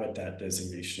critical habitat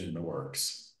designation in the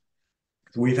works.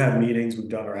 We've had meetings, we've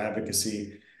done our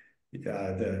advocacy.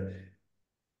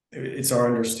 It's our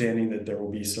understanding that there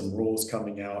will be some rules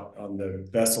coming out on the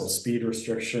vessel speed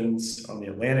restrictions on the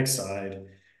Atlantic side,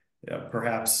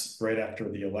 perhaps right after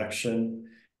the election,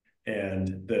 and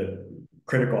the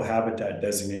critical habitat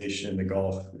designation in the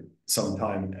Gulf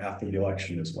sometime after the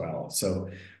election as well. So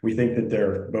we think that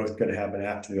they're both going to happen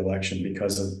after the election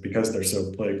because they're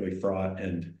so politically fraught,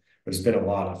 and there's been a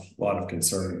lot of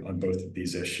concern on both of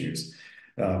these issues.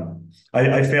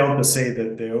 I failed to say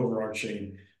that the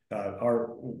overarching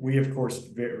we of course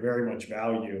very much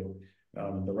value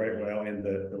the right whale and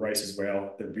the Rice's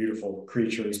whale. They're beautiful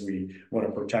creatures. We want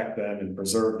to protect them and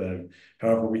preserve them.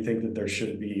 However, we think that there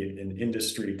should be an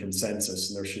industry consensus,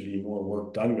 and there should be more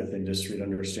work done with industry to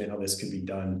understand how this can be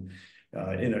done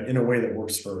in a way that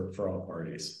works for all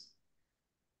parties.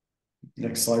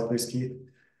 Next slide, please, Keith.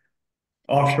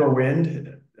 Offshore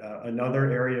wind,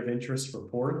 another area of interest for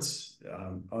ports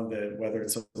whether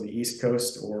it's on the East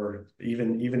Coast or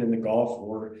even in the Gulf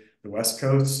or the West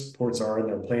Coast. Ports are in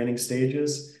their planning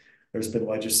stages. There's been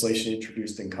legislation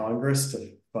introduced in Congress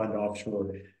to fund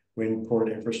offshore wind port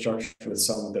infrastructure with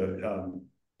some of the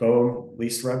BOEM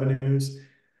lease revenues.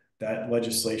 That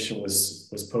legislation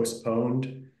was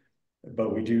postponed,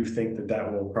 but we do think that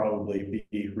that will probably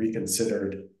be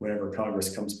reconsidered whenever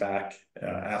Congress comes back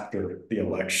after the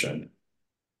election.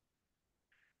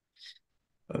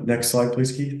 Next slide,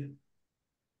 please, Keith.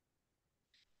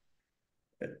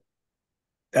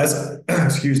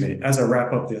 Excuse me, as I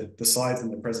wrap up the slides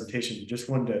and the presentation, just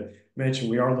wanted to mention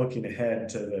we are looking ahead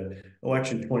to the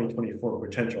election 2024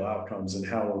 potential outcomes and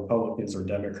how Republicans or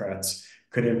Democrats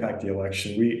could impact the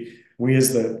election. We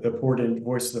as the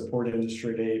voice of the port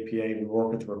industry at AAPA, we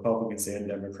work with Republicans and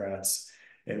Democrats,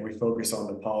 and we focus on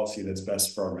the policy that's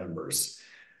best for our members.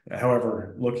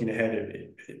 However, looking ahead,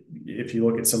 if you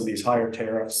look at some of these higher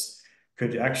tariffs,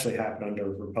 could actually happen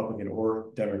under Republican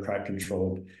or Democrat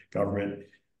controlled government.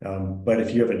 But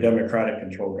if you have a Democratic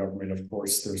controlled government, of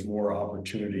course, there's more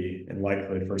opportunity and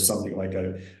likelihood for something like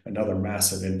another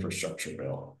massive infrastructure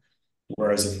bill.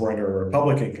 Whereas if we're under a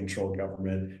Republican controlled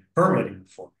government, permitting,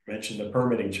 before I mentioned the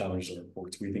permitting challenge of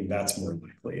reports, we think that's more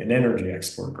likely, and energy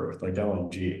export growth like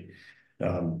LNG.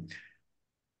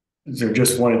 So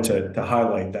just wanted to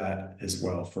highlight that as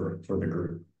well for the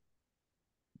group.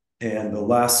 And the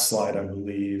last slide, I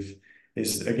believe,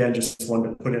 is again, just wanted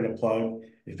to put in a plug.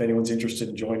 If anyone's interested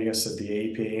in joining us at the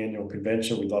AAPA annual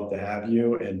convention, we'd love to have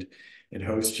you and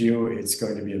host you. It's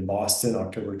going to be in Boston,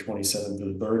 October 27th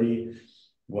to 30.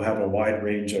 We'll have a wide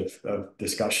range of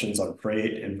discussions on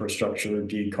freight, infrastructure,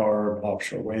 decarb,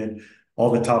 offshore wind, all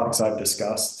the topics I've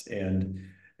discussed. And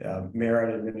Mayor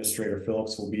and Administrator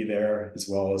Phillips will be there, as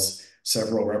well as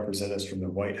several representatives from the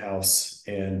White House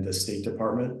and the State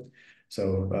Department.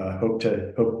 So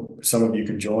hope some of you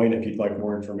could join. If you'd like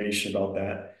more information about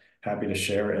that, happy to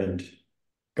share, and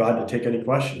glad to take any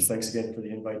questions. Thanks again for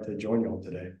the invite to join you all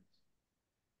today.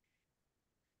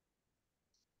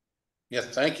 Yeah,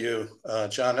 thank you,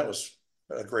 John. That was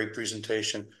a great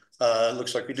presentation. It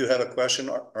looks like we do have a question,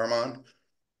 Armand.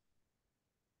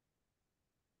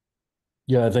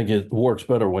 Yeah, I think it works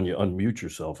better when you unmute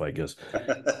yourself, I guess.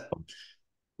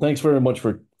 Thanks very much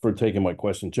for taking my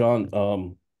question,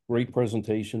 John. Great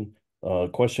presentation.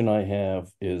 Question I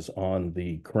have is on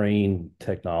the crane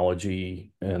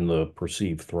technology and the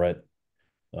perceived threat,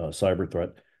 cyber threat.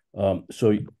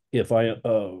 So if I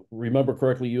remember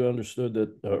correctly, you understood that,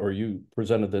 or you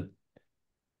presented that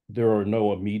there are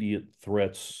no immediate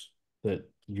threats that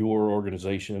your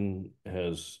organization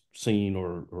has seen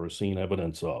or seen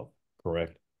evidence of,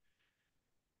 correct?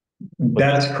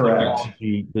 That's correct.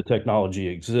 The technology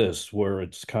exists where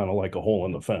it's kind of like a hole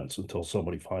in the fence until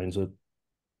somebody finds it.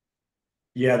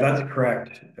 Yeah, that's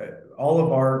correct. All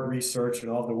of our research and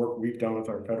all the work we've done with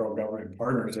our federal government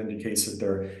partners indicates that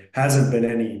there hasn't been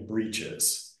any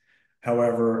breaches.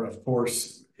 However, of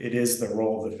course, it is the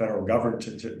role of the federal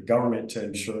government to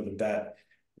ensure that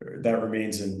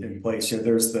remains in place. You know,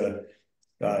 there's the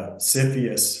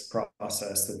CFIUS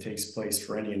process that takes place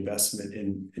for any investment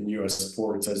in U.S.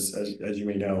 ports, as you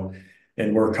may know,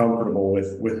 and we're comfortable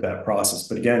with that process.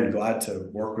 But again, glad to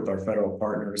work with our federal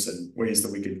partners and ways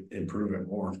that we could improve it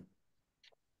more.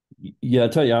 Yeah, I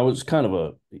tell you, I was kind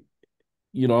of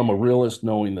I'm a realist,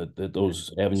 knowing that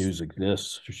those avenues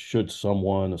exist should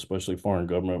someone, especially foreign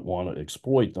government, want to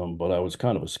exploit them. But I was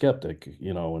kind of a skeptic,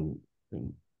 and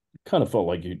kind of felt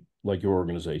like your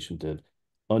organization did,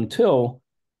 until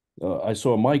I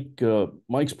saw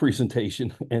Mike's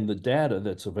presentation and the data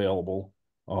that's available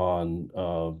on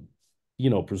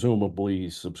presumably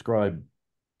subscribed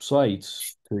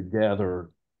sites to gather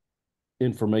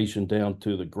information down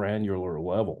to the granular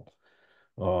level.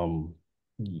 The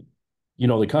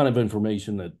kind of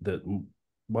information that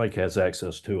Mike has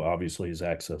access to obviously is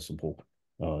accessible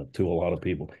to a lot of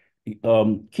people.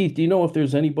 Keith, do you know if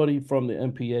there's anybody from the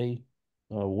MPA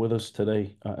with us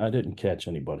today? I didn't catch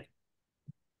anybody.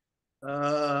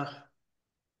 I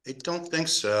don't think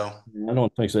so. I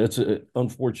don't think so. It's an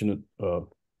unfortunate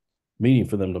meeting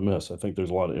for them to miss. I think there's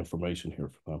a lot of information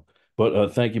here for them.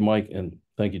 But thank you, Mike, and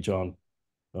thank you, John.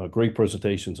 Great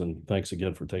presentations, and thanks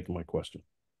again for taking my question.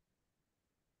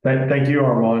 Thank you,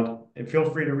 Armand. And feel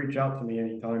free to reach out to me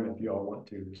anytime if you all want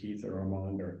to, Keith or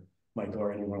Armand or Michael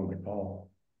or anyone on the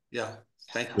call. Yeah,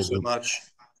 thank you so much.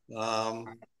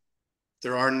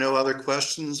 There are no other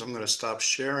questions. I'm going to stop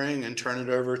sharing and turn it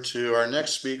over to our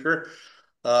next speaker,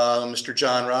 Mr.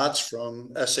 John Rotz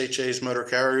from SHA's Motor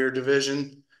Carrier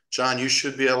Division. John, you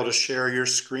should be able to share your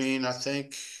screen, I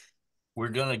think. We're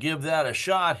going to give that a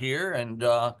shot here, and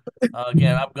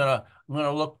again, I'm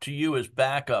gonna look to you as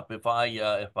backup if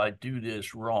I do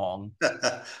this wrong.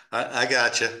 I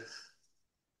got you.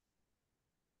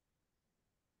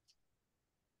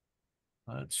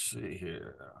 Let's see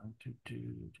here. All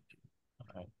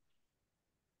right.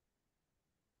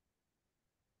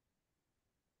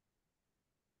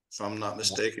 If I'm not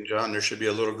mistaken, John, there should be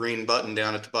a little green button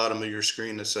down at the bottom of your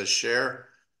screen that says share.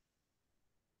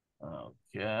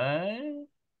 Okay.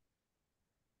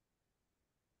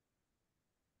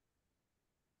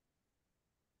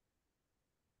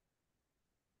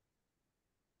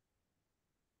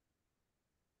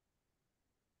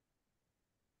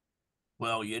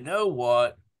 Well, you know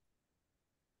what?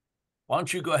 Why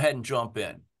don't you go ahead and jump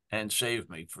in and save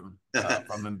me from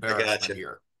embarrassment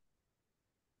here?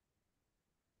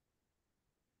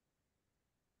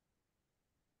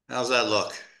 How's that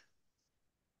look?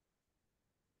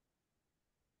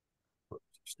 Put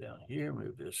this down here,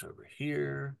 move this over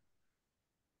here,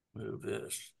 move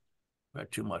this.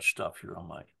 Got too much stuff here on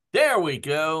my. There we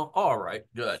go. All right,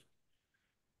 good.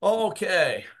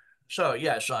 Okay. So,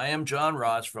 yes, I am John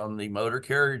Ross from the Motor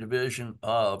Carrier Division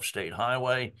of State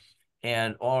Highway,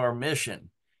 and our mission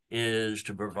is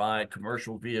to provide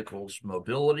commercial vehicles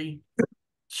mobility,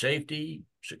 safety,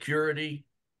 security,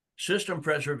 system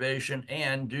preservation,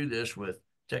 and do this with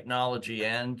technology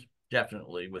and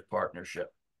definitely with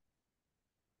partnership.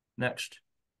 Next.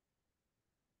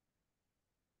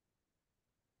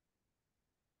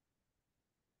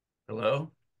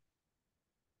 Hello?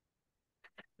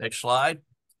 Next slide.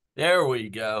 There we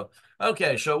go.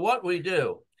 Okay, so what we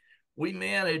do, we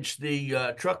manage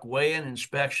the truck weigh-in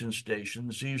inspection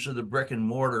stations. These are the brick and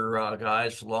mortar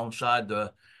guys alongside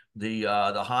the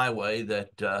highway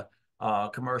that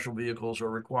commercial vehicles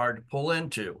are required to pull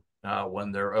into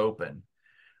when they're open.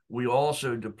 We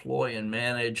also deploy and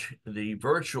manage the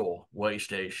virtual weigh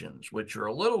stations, which are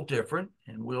a little different,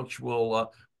 and which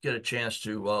we'll get a chance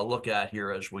to look at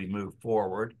here as we move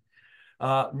forward.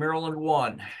 Maryland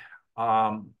One.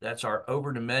 That's our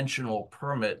overdimensional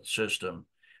permit system.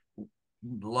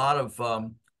 A lot of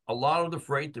the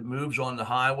freight that moves on the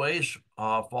highways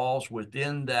falls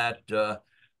within that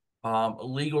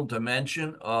legal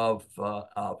dimension of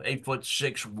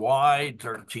 8'6" wide,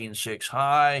 13'6"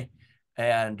 high,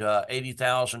 and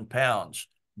 80,000 pounds.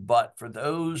 But for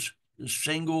those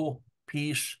single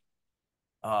piece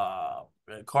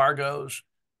cargoes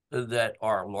that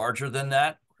are larger than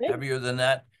that, heavier than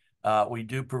that, we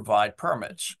do provide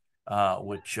permits,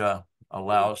 which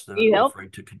allows the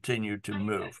freight to continue to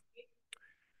move.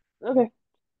 Okay.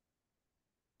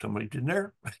 Somebody in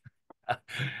there?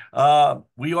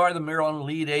 We are the Maryland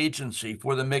lead agency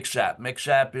for the MCSAP.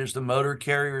 MCSAP is the Motor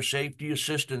Carrier Safety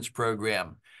Assistance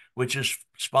Program, which is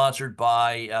sponsored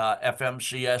by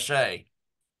FMCSA.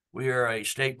 We are a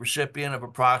state recipient of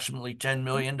approximately $10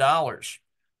 million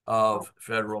of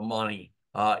federal money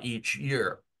each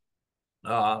year.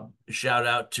 Shout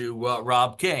out to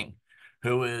Rob King,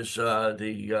 who is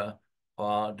the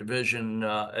division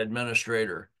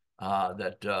administrator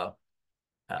that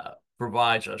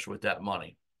provides us with that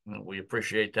money. And we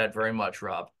appreciate that very much,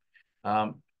 Rob.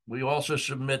 We also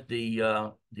submit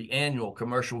the annual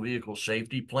commercial vehicle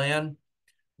safety plan,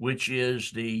 which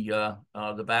is the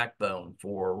backbone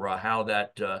for how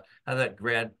that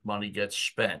grant money gets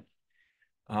spent.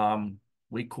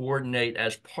 We coordinate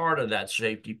as part of that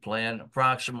safety plan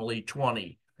approximately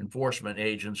 20 enforcement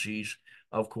agencies.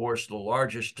 Of course, the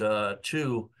largest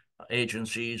two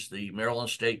agencies, the Maryland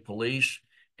State Police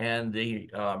and the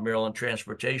Maryland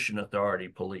Transportation Authority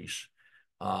Police,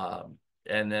 and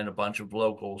then a bunch of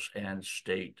locals and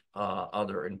state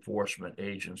other enforcement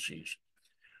agencies.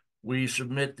 We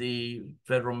submit the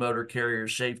Federal Motor Carrier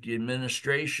Safety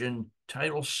Administration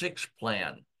Title VI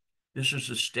plan. This is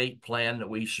a state plan that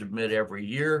we submit every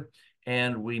year,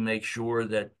 and we make sure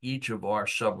that each of our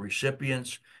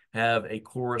subrecipients have a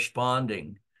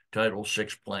corresponding Title VI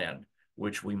plan,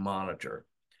 which we monitor.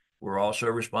 We're also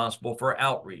responsible for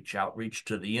outreach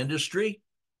to the industry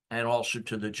and also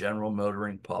to the general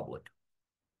motoring public.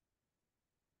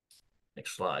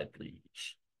 Next slide,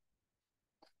 please.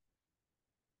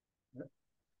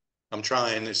 I'm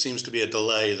trying. There seems to be a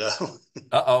delay, though.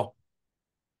 Uh-oh.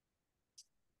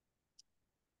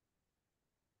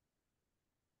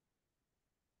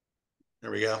 There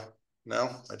we go.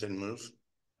 No, I didn't move.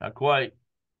 Not quite.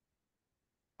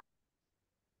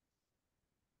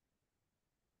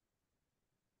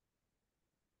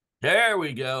 There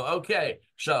we go. Okay,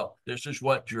 so this is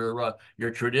what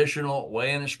your traditional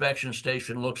weigh-in inspection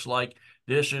station looks like.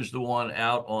 This is the one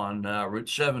out on Route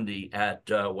 70 at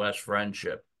West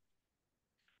Friendship.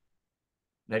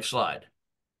 Next slide.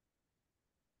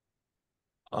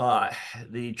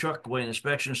 The truck weigh-in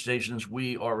inspection stations,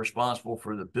 we are responsible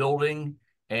for the building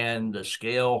and the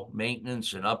scale,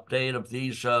 maintenance, and update of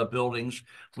these buildings,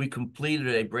 we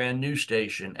completed a brand new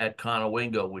station at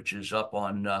Conowingo, which is up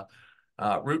on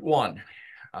Route 1,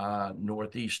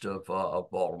 northeast of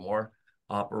Baltimore,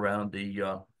 up around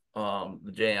the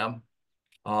dam.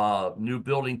 New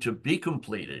building to be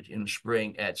completed in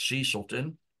spring at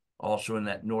Cecilton, also in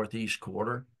that northeast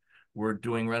quarter. We're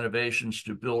doing renovations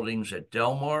to buildings at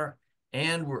Delmar,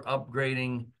 and we're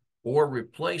upgrading or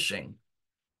replacing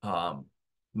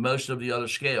most of the other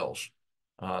scales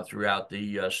throughout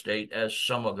the state, as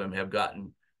some of them have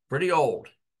gotten pretty old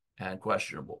and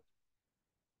questionable.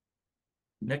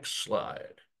 Next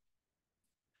slide.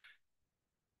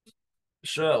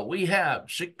 So we have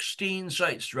 16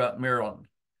 sites throughout Maryland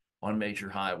on major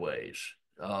highways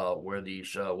where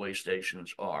these weigh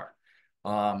stations are.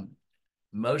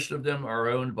 Most of them are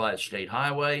owned by State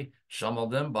Highway, some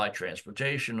of them by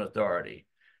Transportation Authority.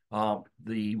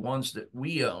 The ones that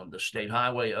we own, the State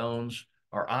Highway owns,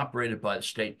 are operated by the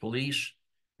state police,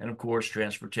 and of course,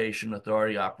 Transportation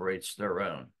Authority operates their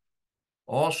own.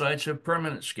 All sites have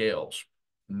permanent scales.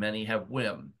 Many have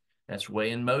WIM. That's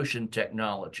weigh in motion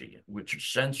technology, which is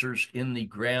sensors in the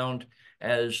ground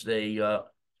as they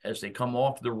come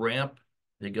off the ramp.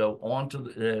 They go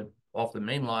onto off the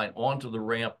main line onto the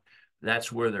ramp. That's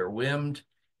where they're WIMmed,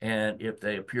 and if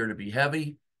they appear to be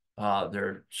heavy,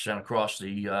 they're sent across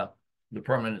the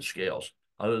permanent scales.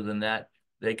 Other than that,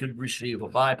 they could receive a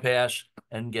bypass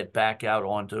and get back out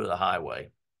onto the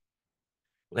highway.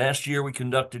 Last year, we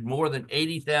conducted more than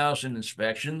 80,000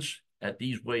 inspections at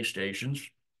these weigh stations.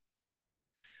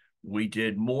 We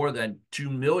did more than 2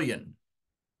 million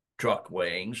truck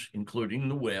weighings, including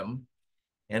the WIM.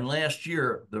 And last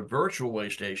year, the virtual weigh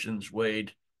stations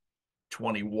weighed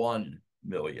 21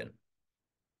 million.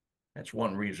 That's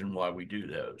one reason why we do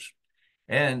those.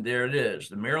 And there it is.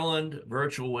 The Maryland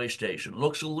Virtual Weigh Station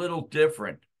looks a little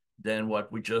different than what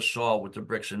we just saw with the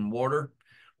bricks and mortar.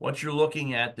 What you're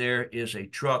looking at there is a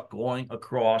truck going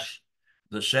across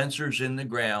the sensors in the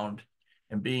ground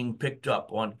and being picked up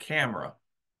on camera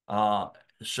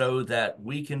so that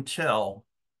we can tell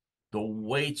the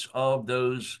weights of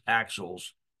those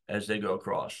axles as they go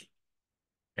across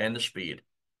and the speed.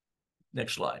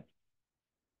 Next slide.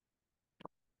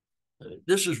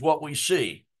 This is what we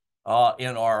see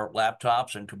in our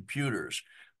laptops and computers.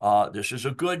 This is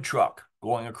a good truck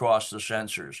going across the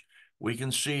sensors. We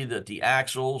can see that the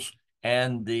axles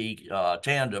and the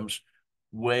tandems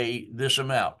weigh this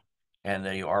amount, and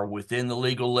they are within the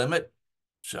legal limit.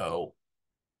 So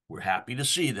we're happy to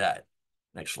see that.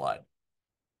 Next slide.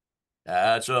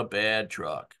 That's a bad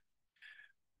truck.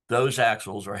 Those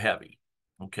axles are heavy.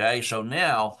 Okay, so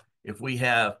now if we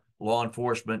have law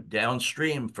enforcement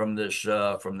downstream from this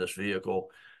vehicle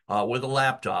with a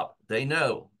laptop, they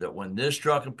know that when this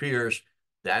truck appears,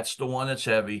 that's the one that's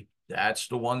heavy. That's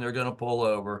the one they're going to pull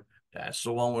over. That's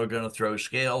the one we're going to throw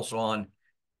scales on,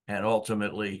 and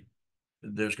ultimately,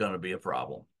 there's going to be a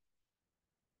problem.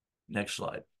 Next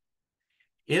slide.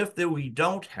 If we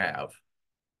don't have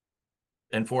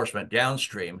enforcement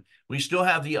downstream, we still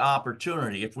have the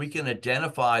opportunity, if we can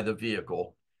identify the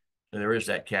vehicle, and there is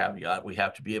that caveat, we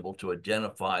have to be able to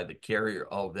identify the carrier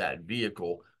of that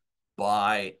vehicle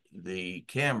by the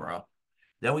camera,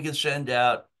 then we can send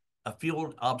out a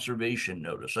field observation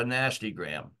notice, a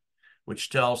nastygram, which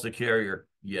tells the carrier,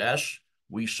 yes,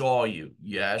 we saw you.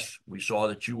 Yes, we saw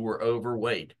that you were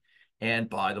overweight. And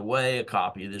by the way, a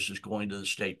copy of this is going to the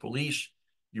state police.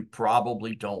 You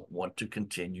probably don't want to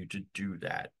continue to do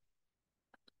that.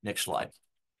 Next slide.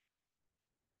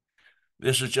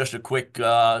 This is just a quick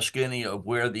skinny of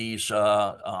where these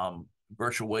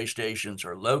virtual weigh stations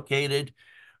are located.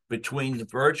 Between the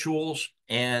virtuals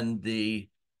and the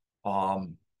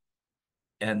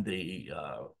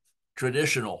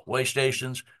traditional weigh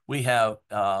stations, we have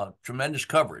tremendous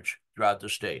coverage throughout the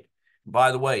state.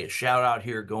 By the way, a shout out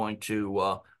here going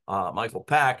to Michael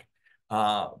Pack,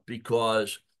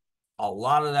 because a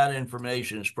lot of that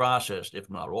information is processed, if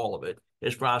not all of it,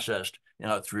 is processed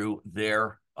through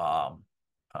their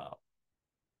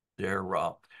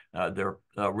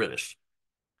RITIS.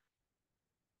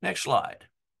 Next slide.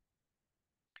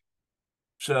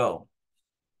 So,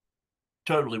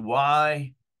 totally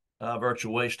why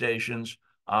virtual weigh stations?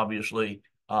 Obviously,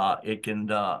 it can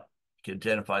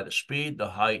identify the speed, the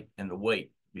height, and the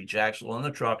weight of each axle in the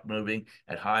truck moving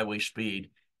at highway speed,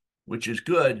 which is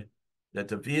good that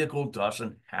the vehicle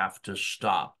doesn't have to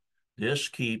stop. This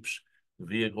keeps the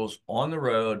vehicles on the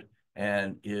road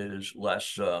and is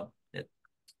less. It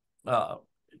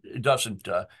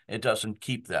doesn't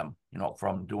keep them,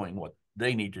 from doing what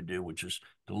they need to do, which is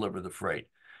deliver the freight.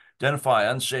 Identify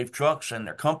unsafe trucks and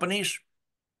their companies.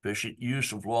 efficient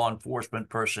use of law enforcement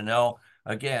personnel.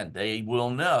 Again, they will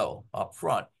know up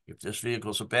front if this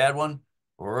vehicle is a bad one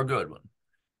or a good one.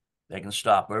 They can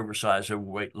stop oversized,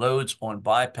 overweight loads on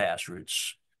bypass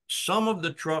routes. Some of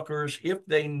the truckers, if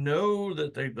they know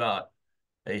that they've got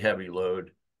a heavy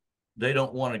load, they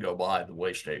don't want to go by the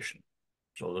weigh station.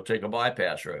 So they'll take a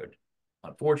bypass road.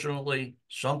 Unfortunately,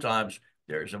 sometimes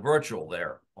there's a virtual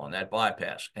there on that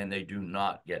bypass, and they do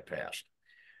not get past.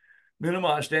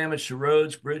 Minimize damage to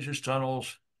roads, bridges,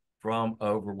 tunnels from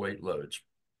overweight loads.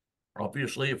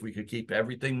 Obviously, if we could keep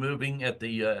everything moving at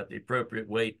the appropriate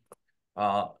weight,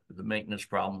 the maintenance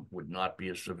problem would not be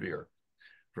as severe.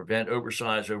 Prevent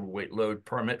oversized, overweight load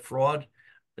permit fraud.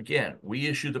 Again, we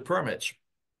issue the permits,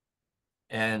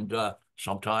 and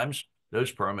sometimes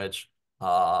those permits,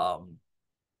 they're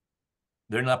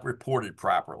not reported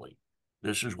properly.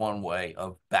 This is one way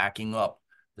of backing up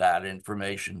that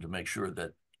information to make sure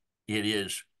that it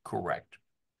is correct.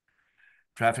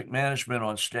 Traffic management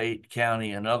on state,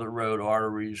 county, and other road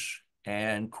arteries,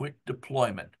 and quick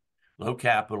deployment, low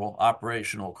capital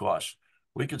operational costs.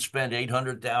 We could spend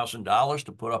 $800,000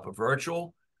 to put up a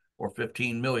virtual, or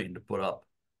 $15 million to put up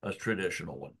a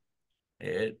traditional one.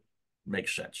 It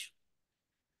makes sense.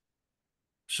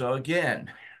 So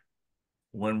again,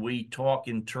 when we talk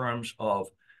in terms of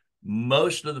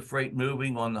most of the freight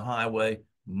moving on the highway,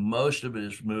 most of it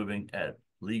is moving at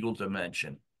legal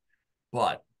dimension.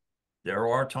 But there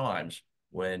are times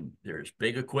when there's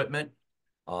big equipment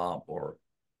or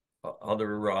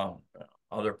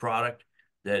other product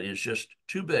that is just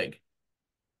too big.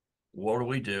 What do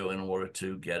we do in order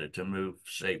to get it to move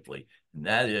safely? And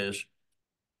that is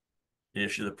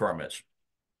issue the permits.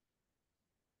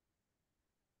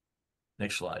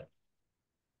 Next slide.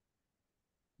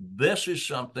 This is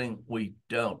something we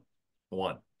don't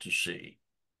want to see.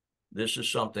 This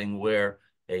is something where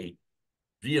a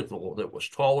vehicle that was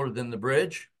taller than the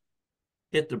bridge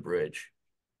hit the bridge,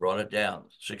 brought it down.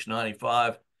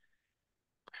 695,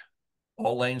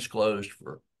 all lanes closed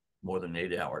for more than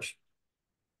 8 hours.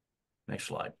 Next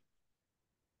slide.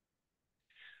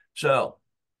 So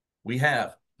we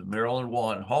have the Maryland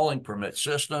 1 hauling permit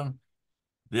system.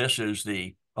 This is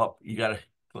the, oh, you got to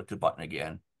click the button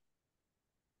again.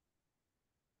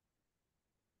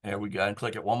 There we go, and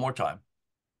click it one more time.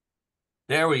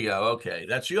 There we go. Okay,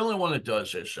 that's the only one that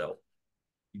does this, so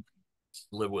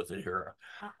live with it here.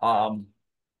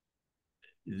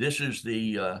 This is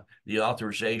the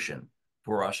authorization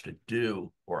for us to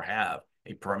do or have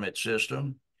a permit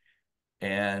system,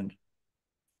 and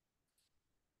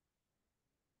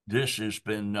this has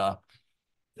been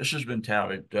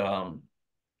touted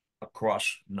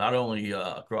across not only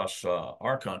across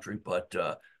our country, but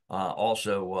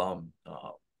also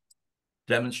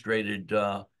demonstrated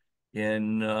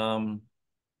in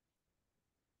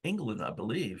England, I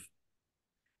believe.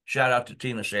 Shout out to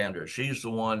Tina Sanders. She's the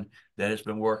one that has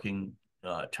been working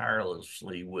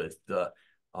tirelessly with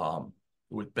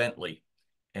Bentley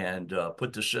and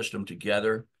put the system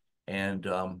together, and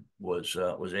was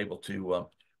able to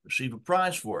receive a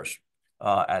prize for us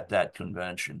at that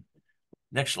convention.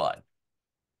 Next slide.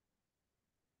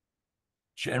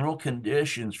 General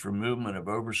conditions for movement of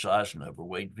oversized and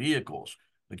overweight vehicles.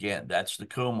 Again, that's the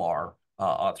COMAR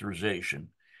authorization.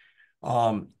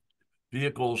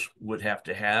 Vehicles would have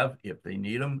to have, if they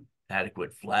need them,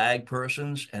 adequate flag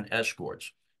persons and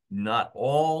escorts. Not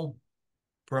all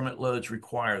permit loads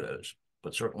require those,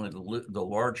 but certainly the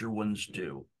larger ones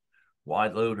do.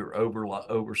 Wide load or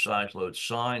oversized load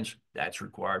signs, that's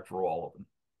required for all of them.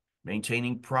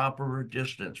 Maintaining proper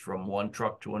distance from one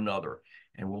truck to another,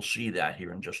 and we'll see that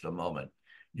here in just a moment.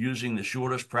 Using the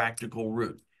shortest practical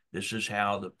route. This is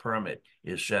how the permit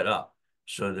is set up,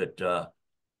 so that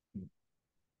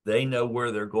they know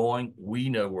where they're going, we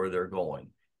know where they're going,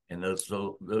 and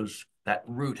that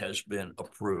route has been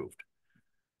approved.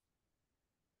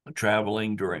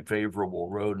 Traveling during favorable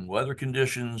road and weather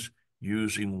conditions,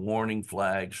 using warning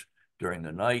flags during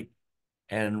the night,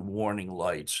 and warning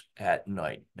lights at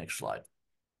night. Next slide.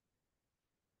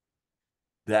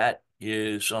 That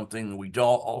is something we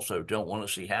also don't want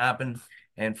to see happen.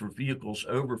 And for vehicles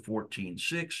over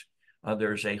 14.6,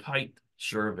 there's a height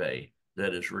survey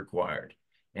that is required.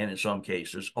 And in some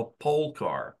cases, a pole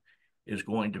car is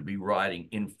going to be riding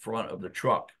in front of the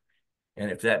truck. And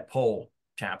if that pole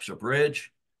taps a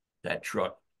bridge, that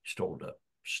truck is told to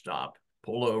stop,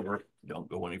 pull over, don't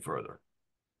go any further.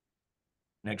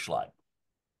 Next slide.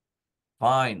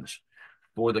 Fines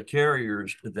for the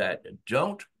carriers that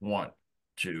don't want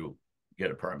to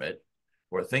get a permit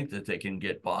or think that they can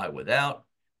get by without.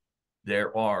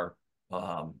 There are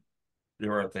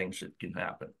things that can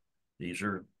happen. These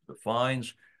are the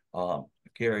fines.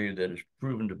 carrier that is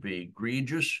proven to be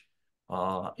egregious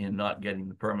in not getting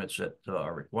the permits that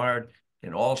are required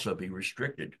can also be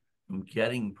restricted from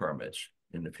getting permits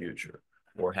in the future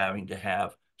or having to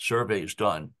have surveys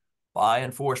done by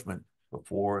enforcement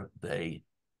before they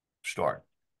start.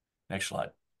 Next slide.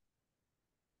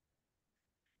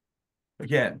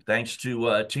 Again, thanks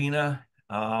to Tina,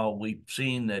 we've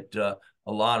seen that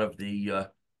a lot of the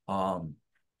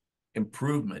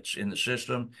improvements in the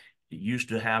system. It used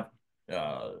to have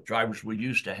drivers would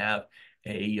used to have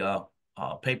a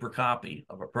paper copy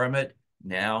of a permit.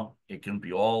 Now it can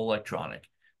be all electronic.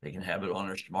 They can have it on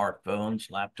their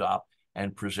smartphones, laptop,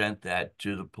 and present that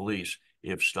to the police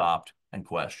if stopped and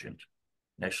questioned.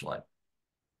 Next slide.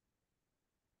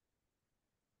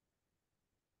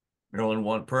 Maryland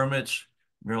won permits.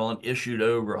 Maryland issued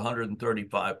over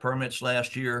 135 permits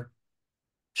last year,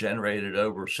 generated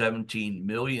over $17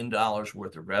 million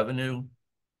worth of revenue.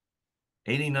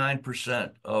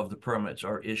 89% of the permits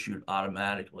are issued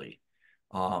automatically.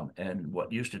 And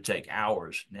what used to take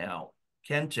hours now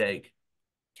can take,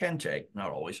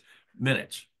 not always,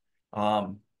 minutes.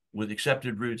 With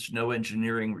accepted routes, no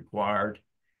engineering required,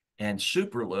 and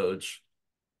super loads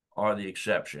are the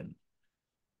exception.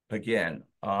 Again,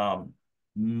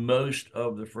 most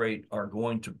of the freight are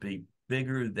going to be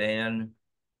bigger than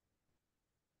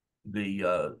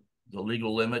the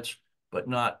legal limits, but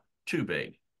not too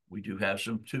big. We do have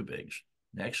some too bigs.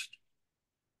 Next.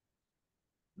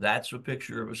 That's a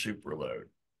picture of a super load.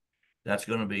 That's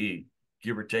going to be,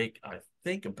 give or take, I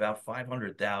think about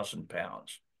 500,000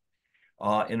 pounds.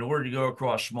 In order to go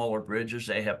across smaller bridges,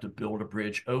 they have to build a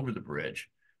bridge over the bridge.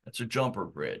 That's a jumper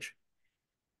bridge.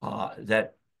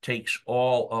 That takes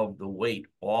all of the weight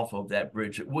off of that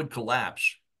bridge. It would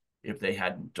collapse if they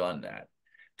hadn't done that.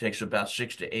 It takes about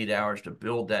 6 to 8 hours to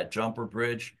build that jumper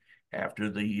bridge. After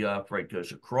the freight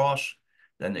goes across,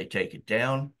 then they take it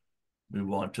down,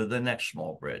 move on to the next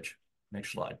small bridge.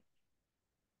 Next slide.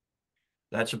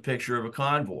 That's a picture of a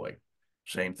convoy.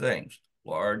 Same things.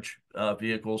 Large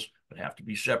vehicles that have to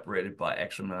be separated by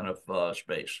X amount of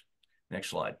space. Next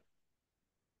slide.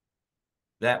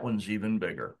 That one's even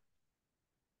bigger.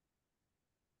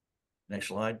 Next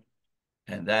slide.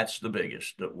 And that's the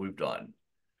biggest that we've done.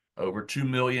 Over 2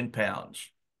 million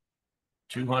pounds.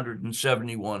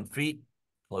 271 feet,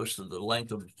 close to the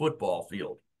length of a football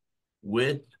field.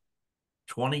 Width,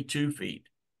 22 feet,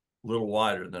 a little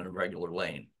wider than a regular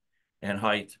lane. And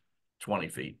height, 20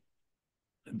 feet.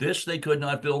 This they could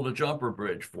not build a jumper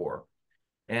bridge for.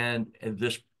 And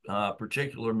this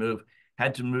particular move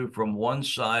had to move from one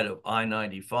side of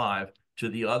I-95 to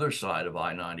the other side of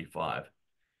I-95.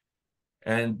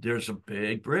 And there's a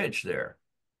big bridge there.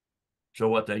 So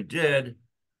what they did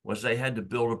was they had to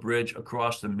build a bridge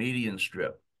across the median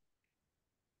strip.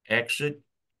 Exit,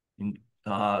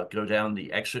 go down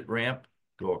the exit ramp,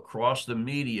 go across the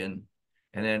median,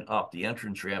 and then up the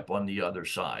entrance ramp on the other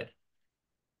side.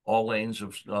 All lanes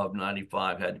of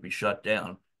 95 had to be shut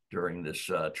down during this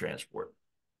transport.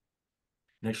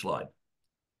 Next slide.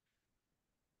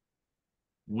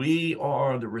 We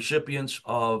are the recipients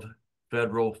of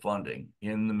federal funding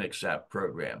in the MCSAP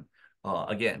program.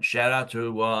 Again, shout out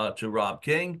to Rob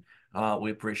King. We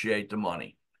appreciate the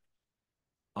money.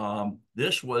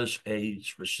 This was a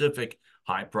specific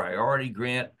high priority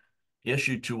grant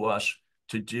issued to us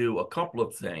to do a couple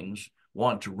of things.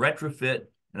 One, to retrofit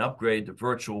and upgrade the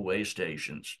virtual weigh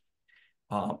stations.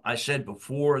 I said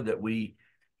before that we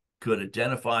could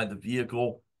identify the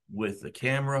vehicle with the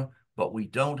camera, but we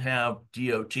don't have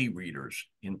DOT readers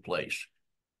in place.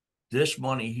 This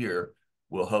money here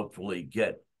will hopefully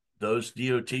get those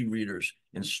DOT readers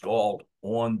installed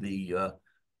on the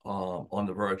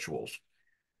virtuals.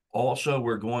 Also,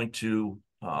 we're going to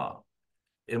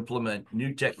implement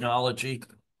new technology.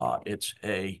 It's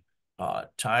a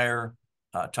tire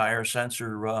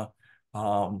sensor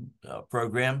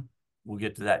program. We'll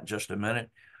get to that in just a minute.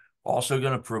 Also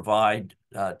going to provide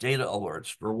data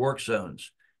alerts for work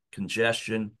zones,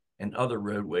 congestion, and other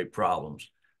roadway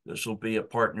problems. This will be a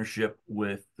partnership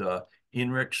with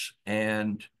INRIX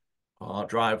and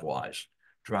DriveWise.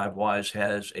 DriveWise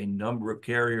has a number of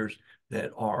carriers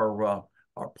that are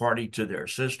party to their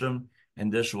system,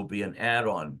 and this will be an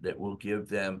add-on that will give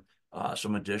them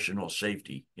some additional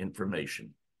safety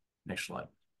information. Next slide.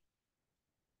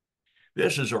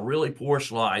 This is a really poor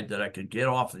slide that I could get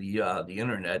off the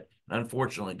internet.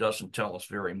 Unfortunately, it doesn't tell us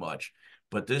very much,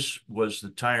 but this was the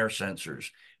tire sensors.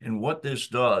 And what this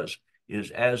does is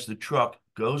as the truck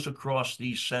goes across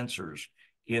these sensors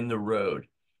in the road,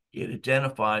 it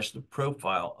identifies the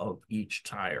profile of each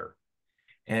tire.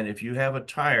 And if you have a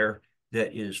tire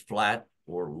that is flat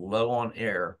or low on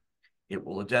air, it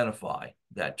will identify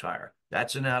that tire.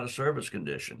 That's an out of service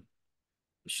condition.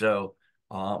 So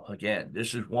again,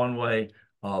 this is one way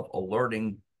of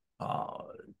alerting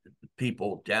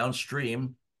people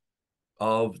downstream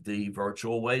of the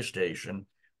virtual weigh station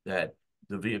that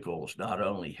the vehicle is not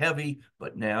only heavy,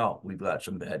 but now we've got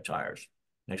some bad tires.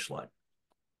 Next slide.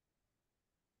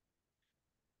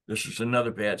 This is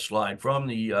another bad slide from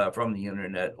the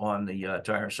internet on the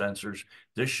tire sensors.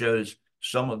 This shows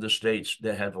some of the states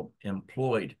that have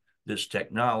employed this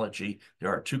technology. There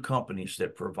are 2 companies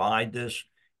that provide this,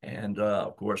 and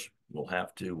of course, we'll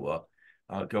have to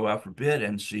go out for bid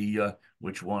and see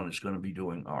which one is going to be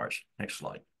doing ours. Next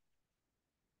slide.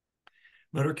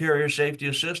 Motor Carrier Safety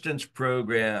Assistance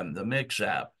Program, the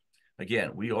MCSAP.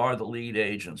 Again, we are the lead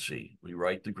agency. We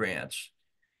write the grants,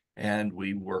 and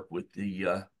we work with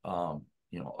the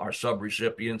our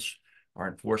subrecipients, our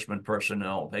enforcement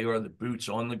personnel. They are the boots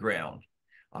on the ground,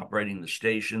 operating the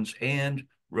stations and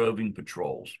roving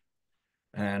patrols.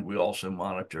 And we also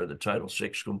monitor the Title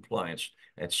VI compliance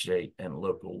at state and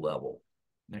local level.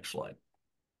 Next slide.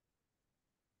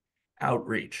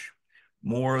 Outreach.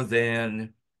 More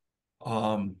than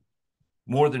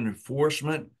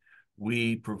enforcement,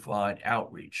 we provide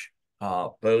outreach,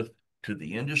 both to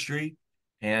the industry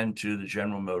and to the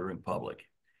general motoring public.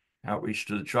 Outreach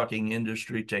to the trucking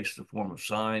industry takes the form of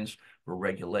signs for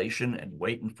regulation and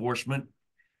weight enforcement.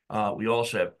 We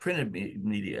also have printed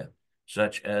media,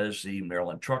 such as the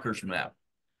Maryland Truckers Map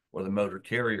or the Motor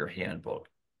Carrier Handbook.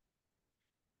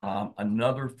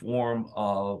 Another form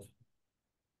of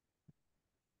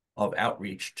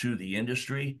outreach to the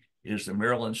industry is the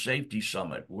Maryland Safety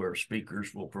Summit, where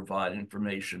speakers will provide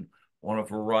information on a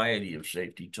variety of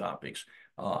safety topics.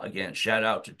 Again, shout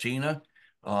out to Tina,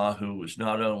 who is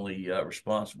not only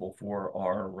responsible for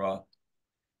our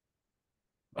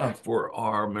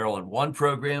Maryland One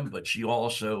program, but she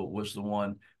also was the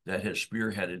one that has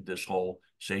spearheaded this whole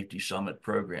Safety Summit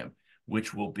program,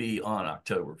 which will be on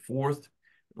October 4th.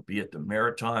 It'll be at the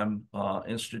Maritime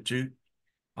Institute.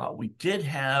 We did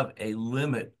have a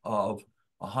limit of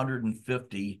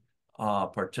 150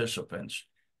 participants,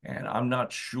 and I'm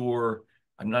not sure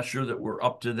that we're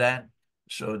up to that,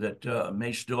 so that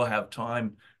may still have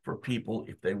time for people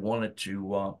if they wanted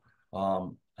to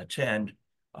attend.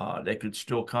 They could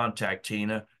still contact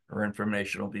Tina. Her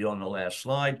information will be on the last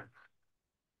slide,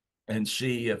 and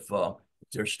see if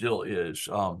there still is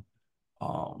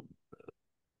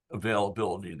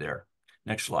availability there.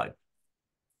 Next slide.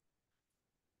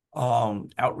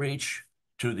 Outreach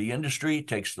to the industry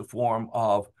takes the form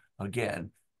of,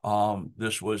 again,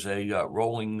 this was a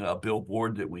rolling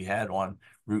billboard that we had on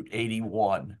Route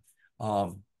 81,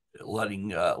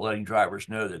 letting drivers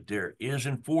know that there is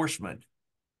enforcement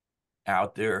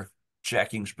out there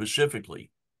checking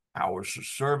specifically hours of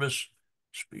service,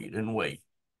 speed, and weight.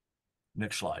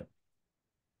 Next slide.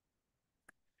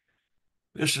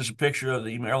 This is a picture of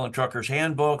the Maryland Truckers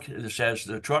Handbook. This has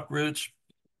the truck routes.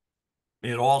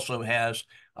 It also has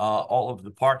all of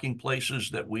the parking places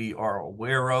that we are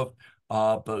aware of,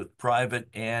 both private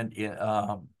and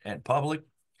public.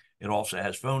 It also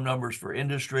has phone numbers for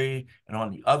industry. And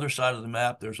on the other side of the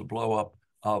map, there's a blow up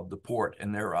of the port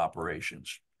and their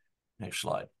operations. Next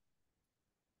slide.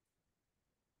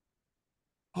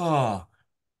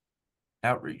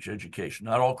 Outreach education.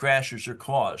 Not all crashes are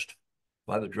caused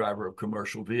by the driver of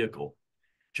commercial vehicle.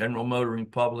 General motoring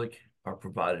public are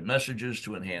provided messages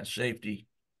to enhance safety.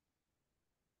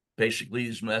 Basically,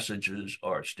 these messages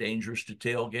are it's dangerous to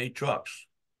tailgate trucks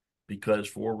because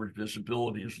forward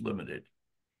visibility is limited.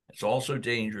 It's also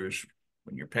dangerous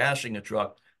when you're passing a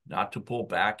truck not to pull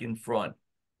back in front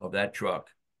of that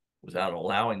truck without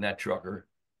allowing that trucker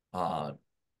the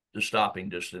stopping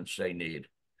distance they need.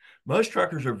 Most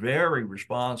truckers are very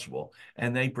responsible,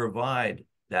 and they provide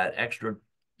that extra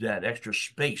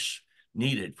space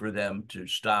needed for them to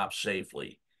stop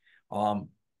safely.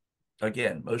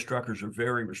 Again, most truckers are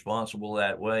very responsible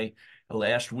that way.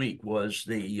 Last week was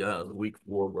the week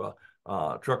for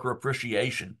trucker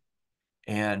appreciation,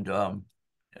 and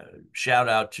shout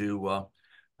out to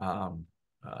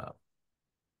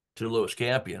Louis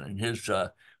Campion and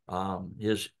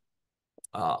his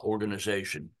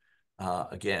organization.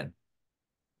 Again,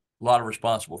 a lot of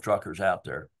responsible truckers out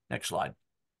there. Next slide.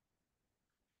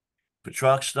 If a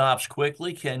truck stops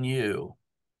quickly, can you?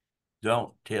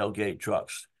 Don't tailgate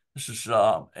trucks. This is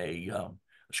a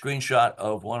screenshot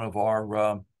of one of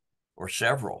our, or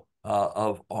several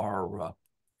of our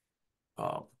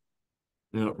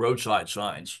roadside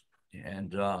signs.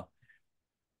 And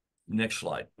next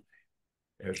slide.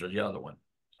 There's the other one.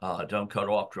 Don't cut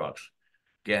off trucks.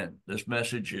 Again, this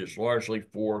message is largely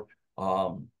for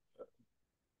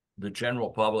the general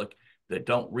public that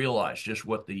don't realize just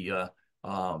what the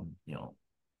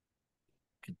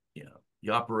the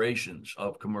operations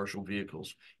of commercial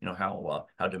vehicles, how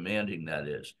demanding that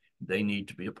is. They need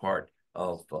to be a part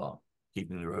of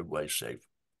keeping the roadways safe.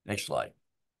 Next slide.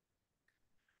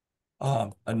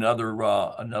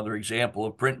 Another example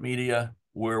of print media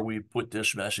where we put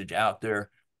this message out there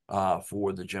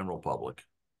for the general public.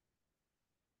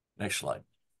 Next slide.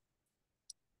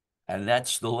 And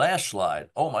that's the last slide.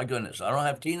 Oh my goodness, I don't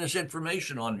have Tina's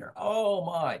information on there. Oh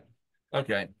my.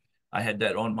 Okay, I had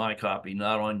that on my copy,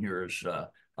 not on yours,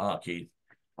 Keith.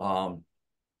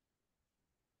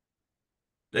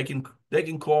 They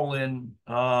can call in.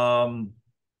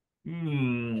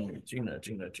 Tina.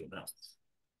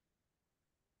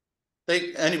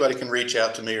 Anybody can reach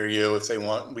out to me or you if they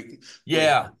want.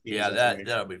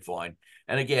 That'll be fine.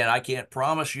 And again, I can't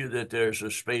promise you that there's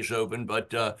a space open,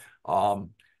 but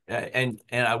and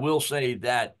I will say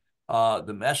that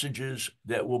the messages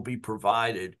that will be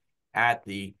provided at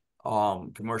the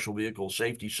Commercial Vehicle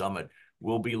Safety Summit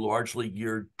will be largely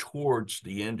geared towards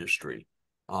the industry,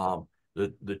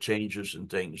 the changes and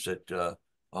things that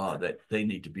that they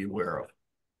need to be aware of.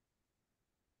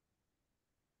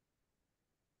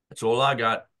 That's all I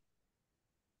got.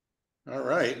 All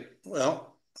right.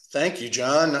 Well, thank you,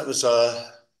 John. That was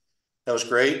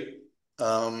great.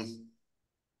 Let's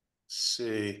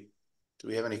see. Do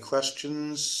we have any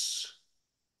questions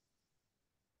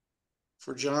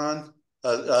for John?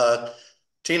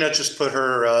 Tina just put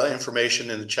her information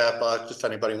in the chat box if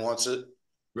anybody wants it.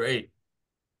 Great.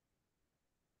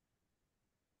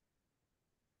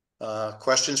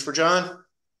 Questions for John?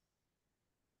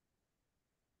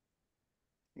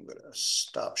 I'm going to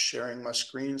stop sharing my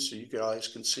screen so you guys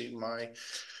can see my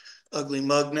ugly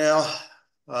mug now.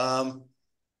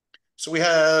 So we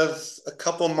have a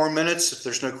couple more minutes if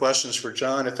there's no questions for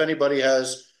John. If anybody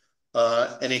has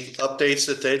any updates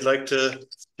that they'd like to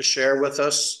share with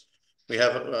us, we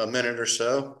have a minute or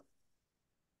so.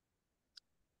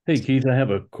 Hey, Keith, I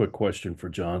have a quick question for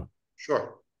John.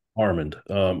 Sure. Armand.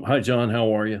 Hi, John.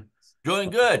 How are you? Doing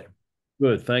good.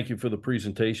 Good. Thank you for the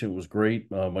presentation. It was great.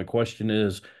 My question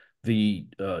is the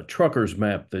truckers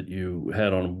map that you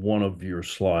had on one of your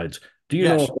slides. Do you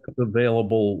know if it's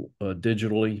available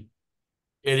digitally?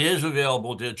 It is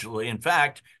available digitally. In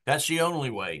fact, that's the only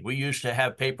way. We used to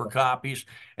have paper copies,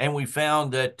 and we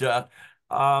found that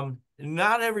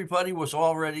not everybody was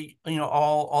already,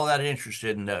 all that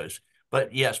interested in those.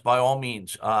 But yes, by all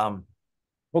means.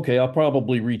 Okay, I'll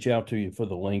probably reach out to you for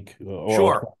the link, or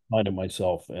Sure. I'll find it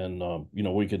myself, and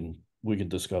we can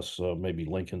discuss maybe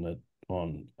linking it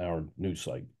on our news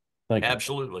site. Thank you.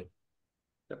 Absolutely.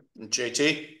 Yep.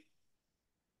 JT.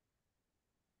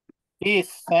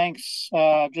 Keith, thanks.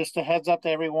 Just a heads up to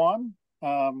everyone.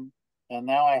 And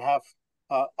now I have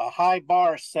a high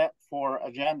bar set for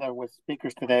agenda with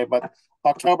speakers today, but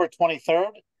October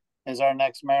 23rd is our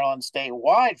next Maryland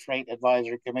statewide Freight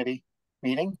Advisory Committee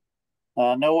meeting.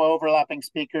 No overlapping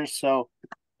speakers. So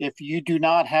if you do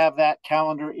not have that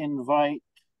calendar invite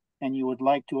and you would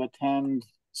like to attend,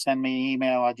 send me an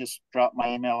email. I just dropped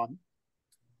my email and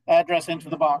address into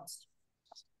the box.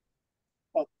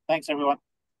 But thanks, everyone.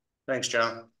 Thanks,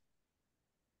 John.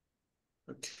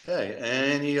 Okay,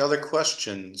 any other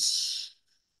questions?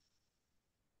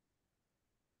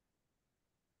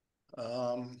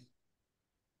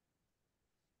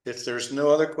 If there's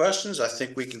no other questions, I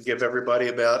think we can give everybody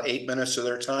about 8 minutes of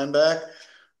their time back.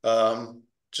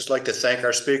 Just like to thank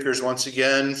our speakers once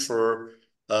again for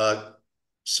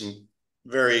some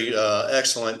very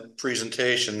excellent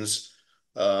presentations,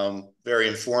 very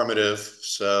informative.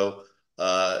 So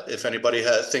if anybody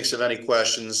thinks of any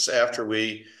questions after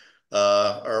we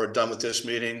are done with this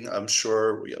meeting, I'm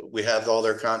sure we have all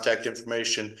their contact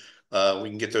information. We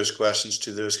can get those questions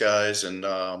to those guys, and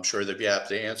I'm sure they'd be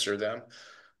happy to answer them.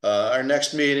 Our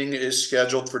next meeting is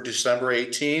scheduled for December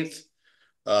 18th.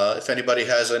 If anybody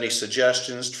has any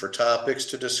suggestions for topics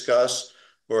to discuss,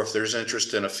 or if there's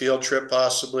interest in a field trip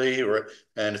possibly,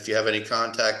 and if you have any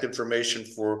contact information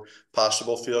for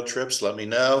possible field trips, let me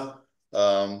know.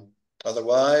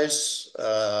 Otherwise,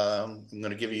 I'm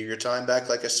going to give you your time back,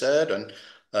 like I said, and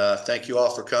thank you all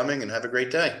for coming and have a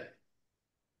great day.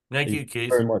 Thank you,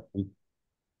 Keith. Very much.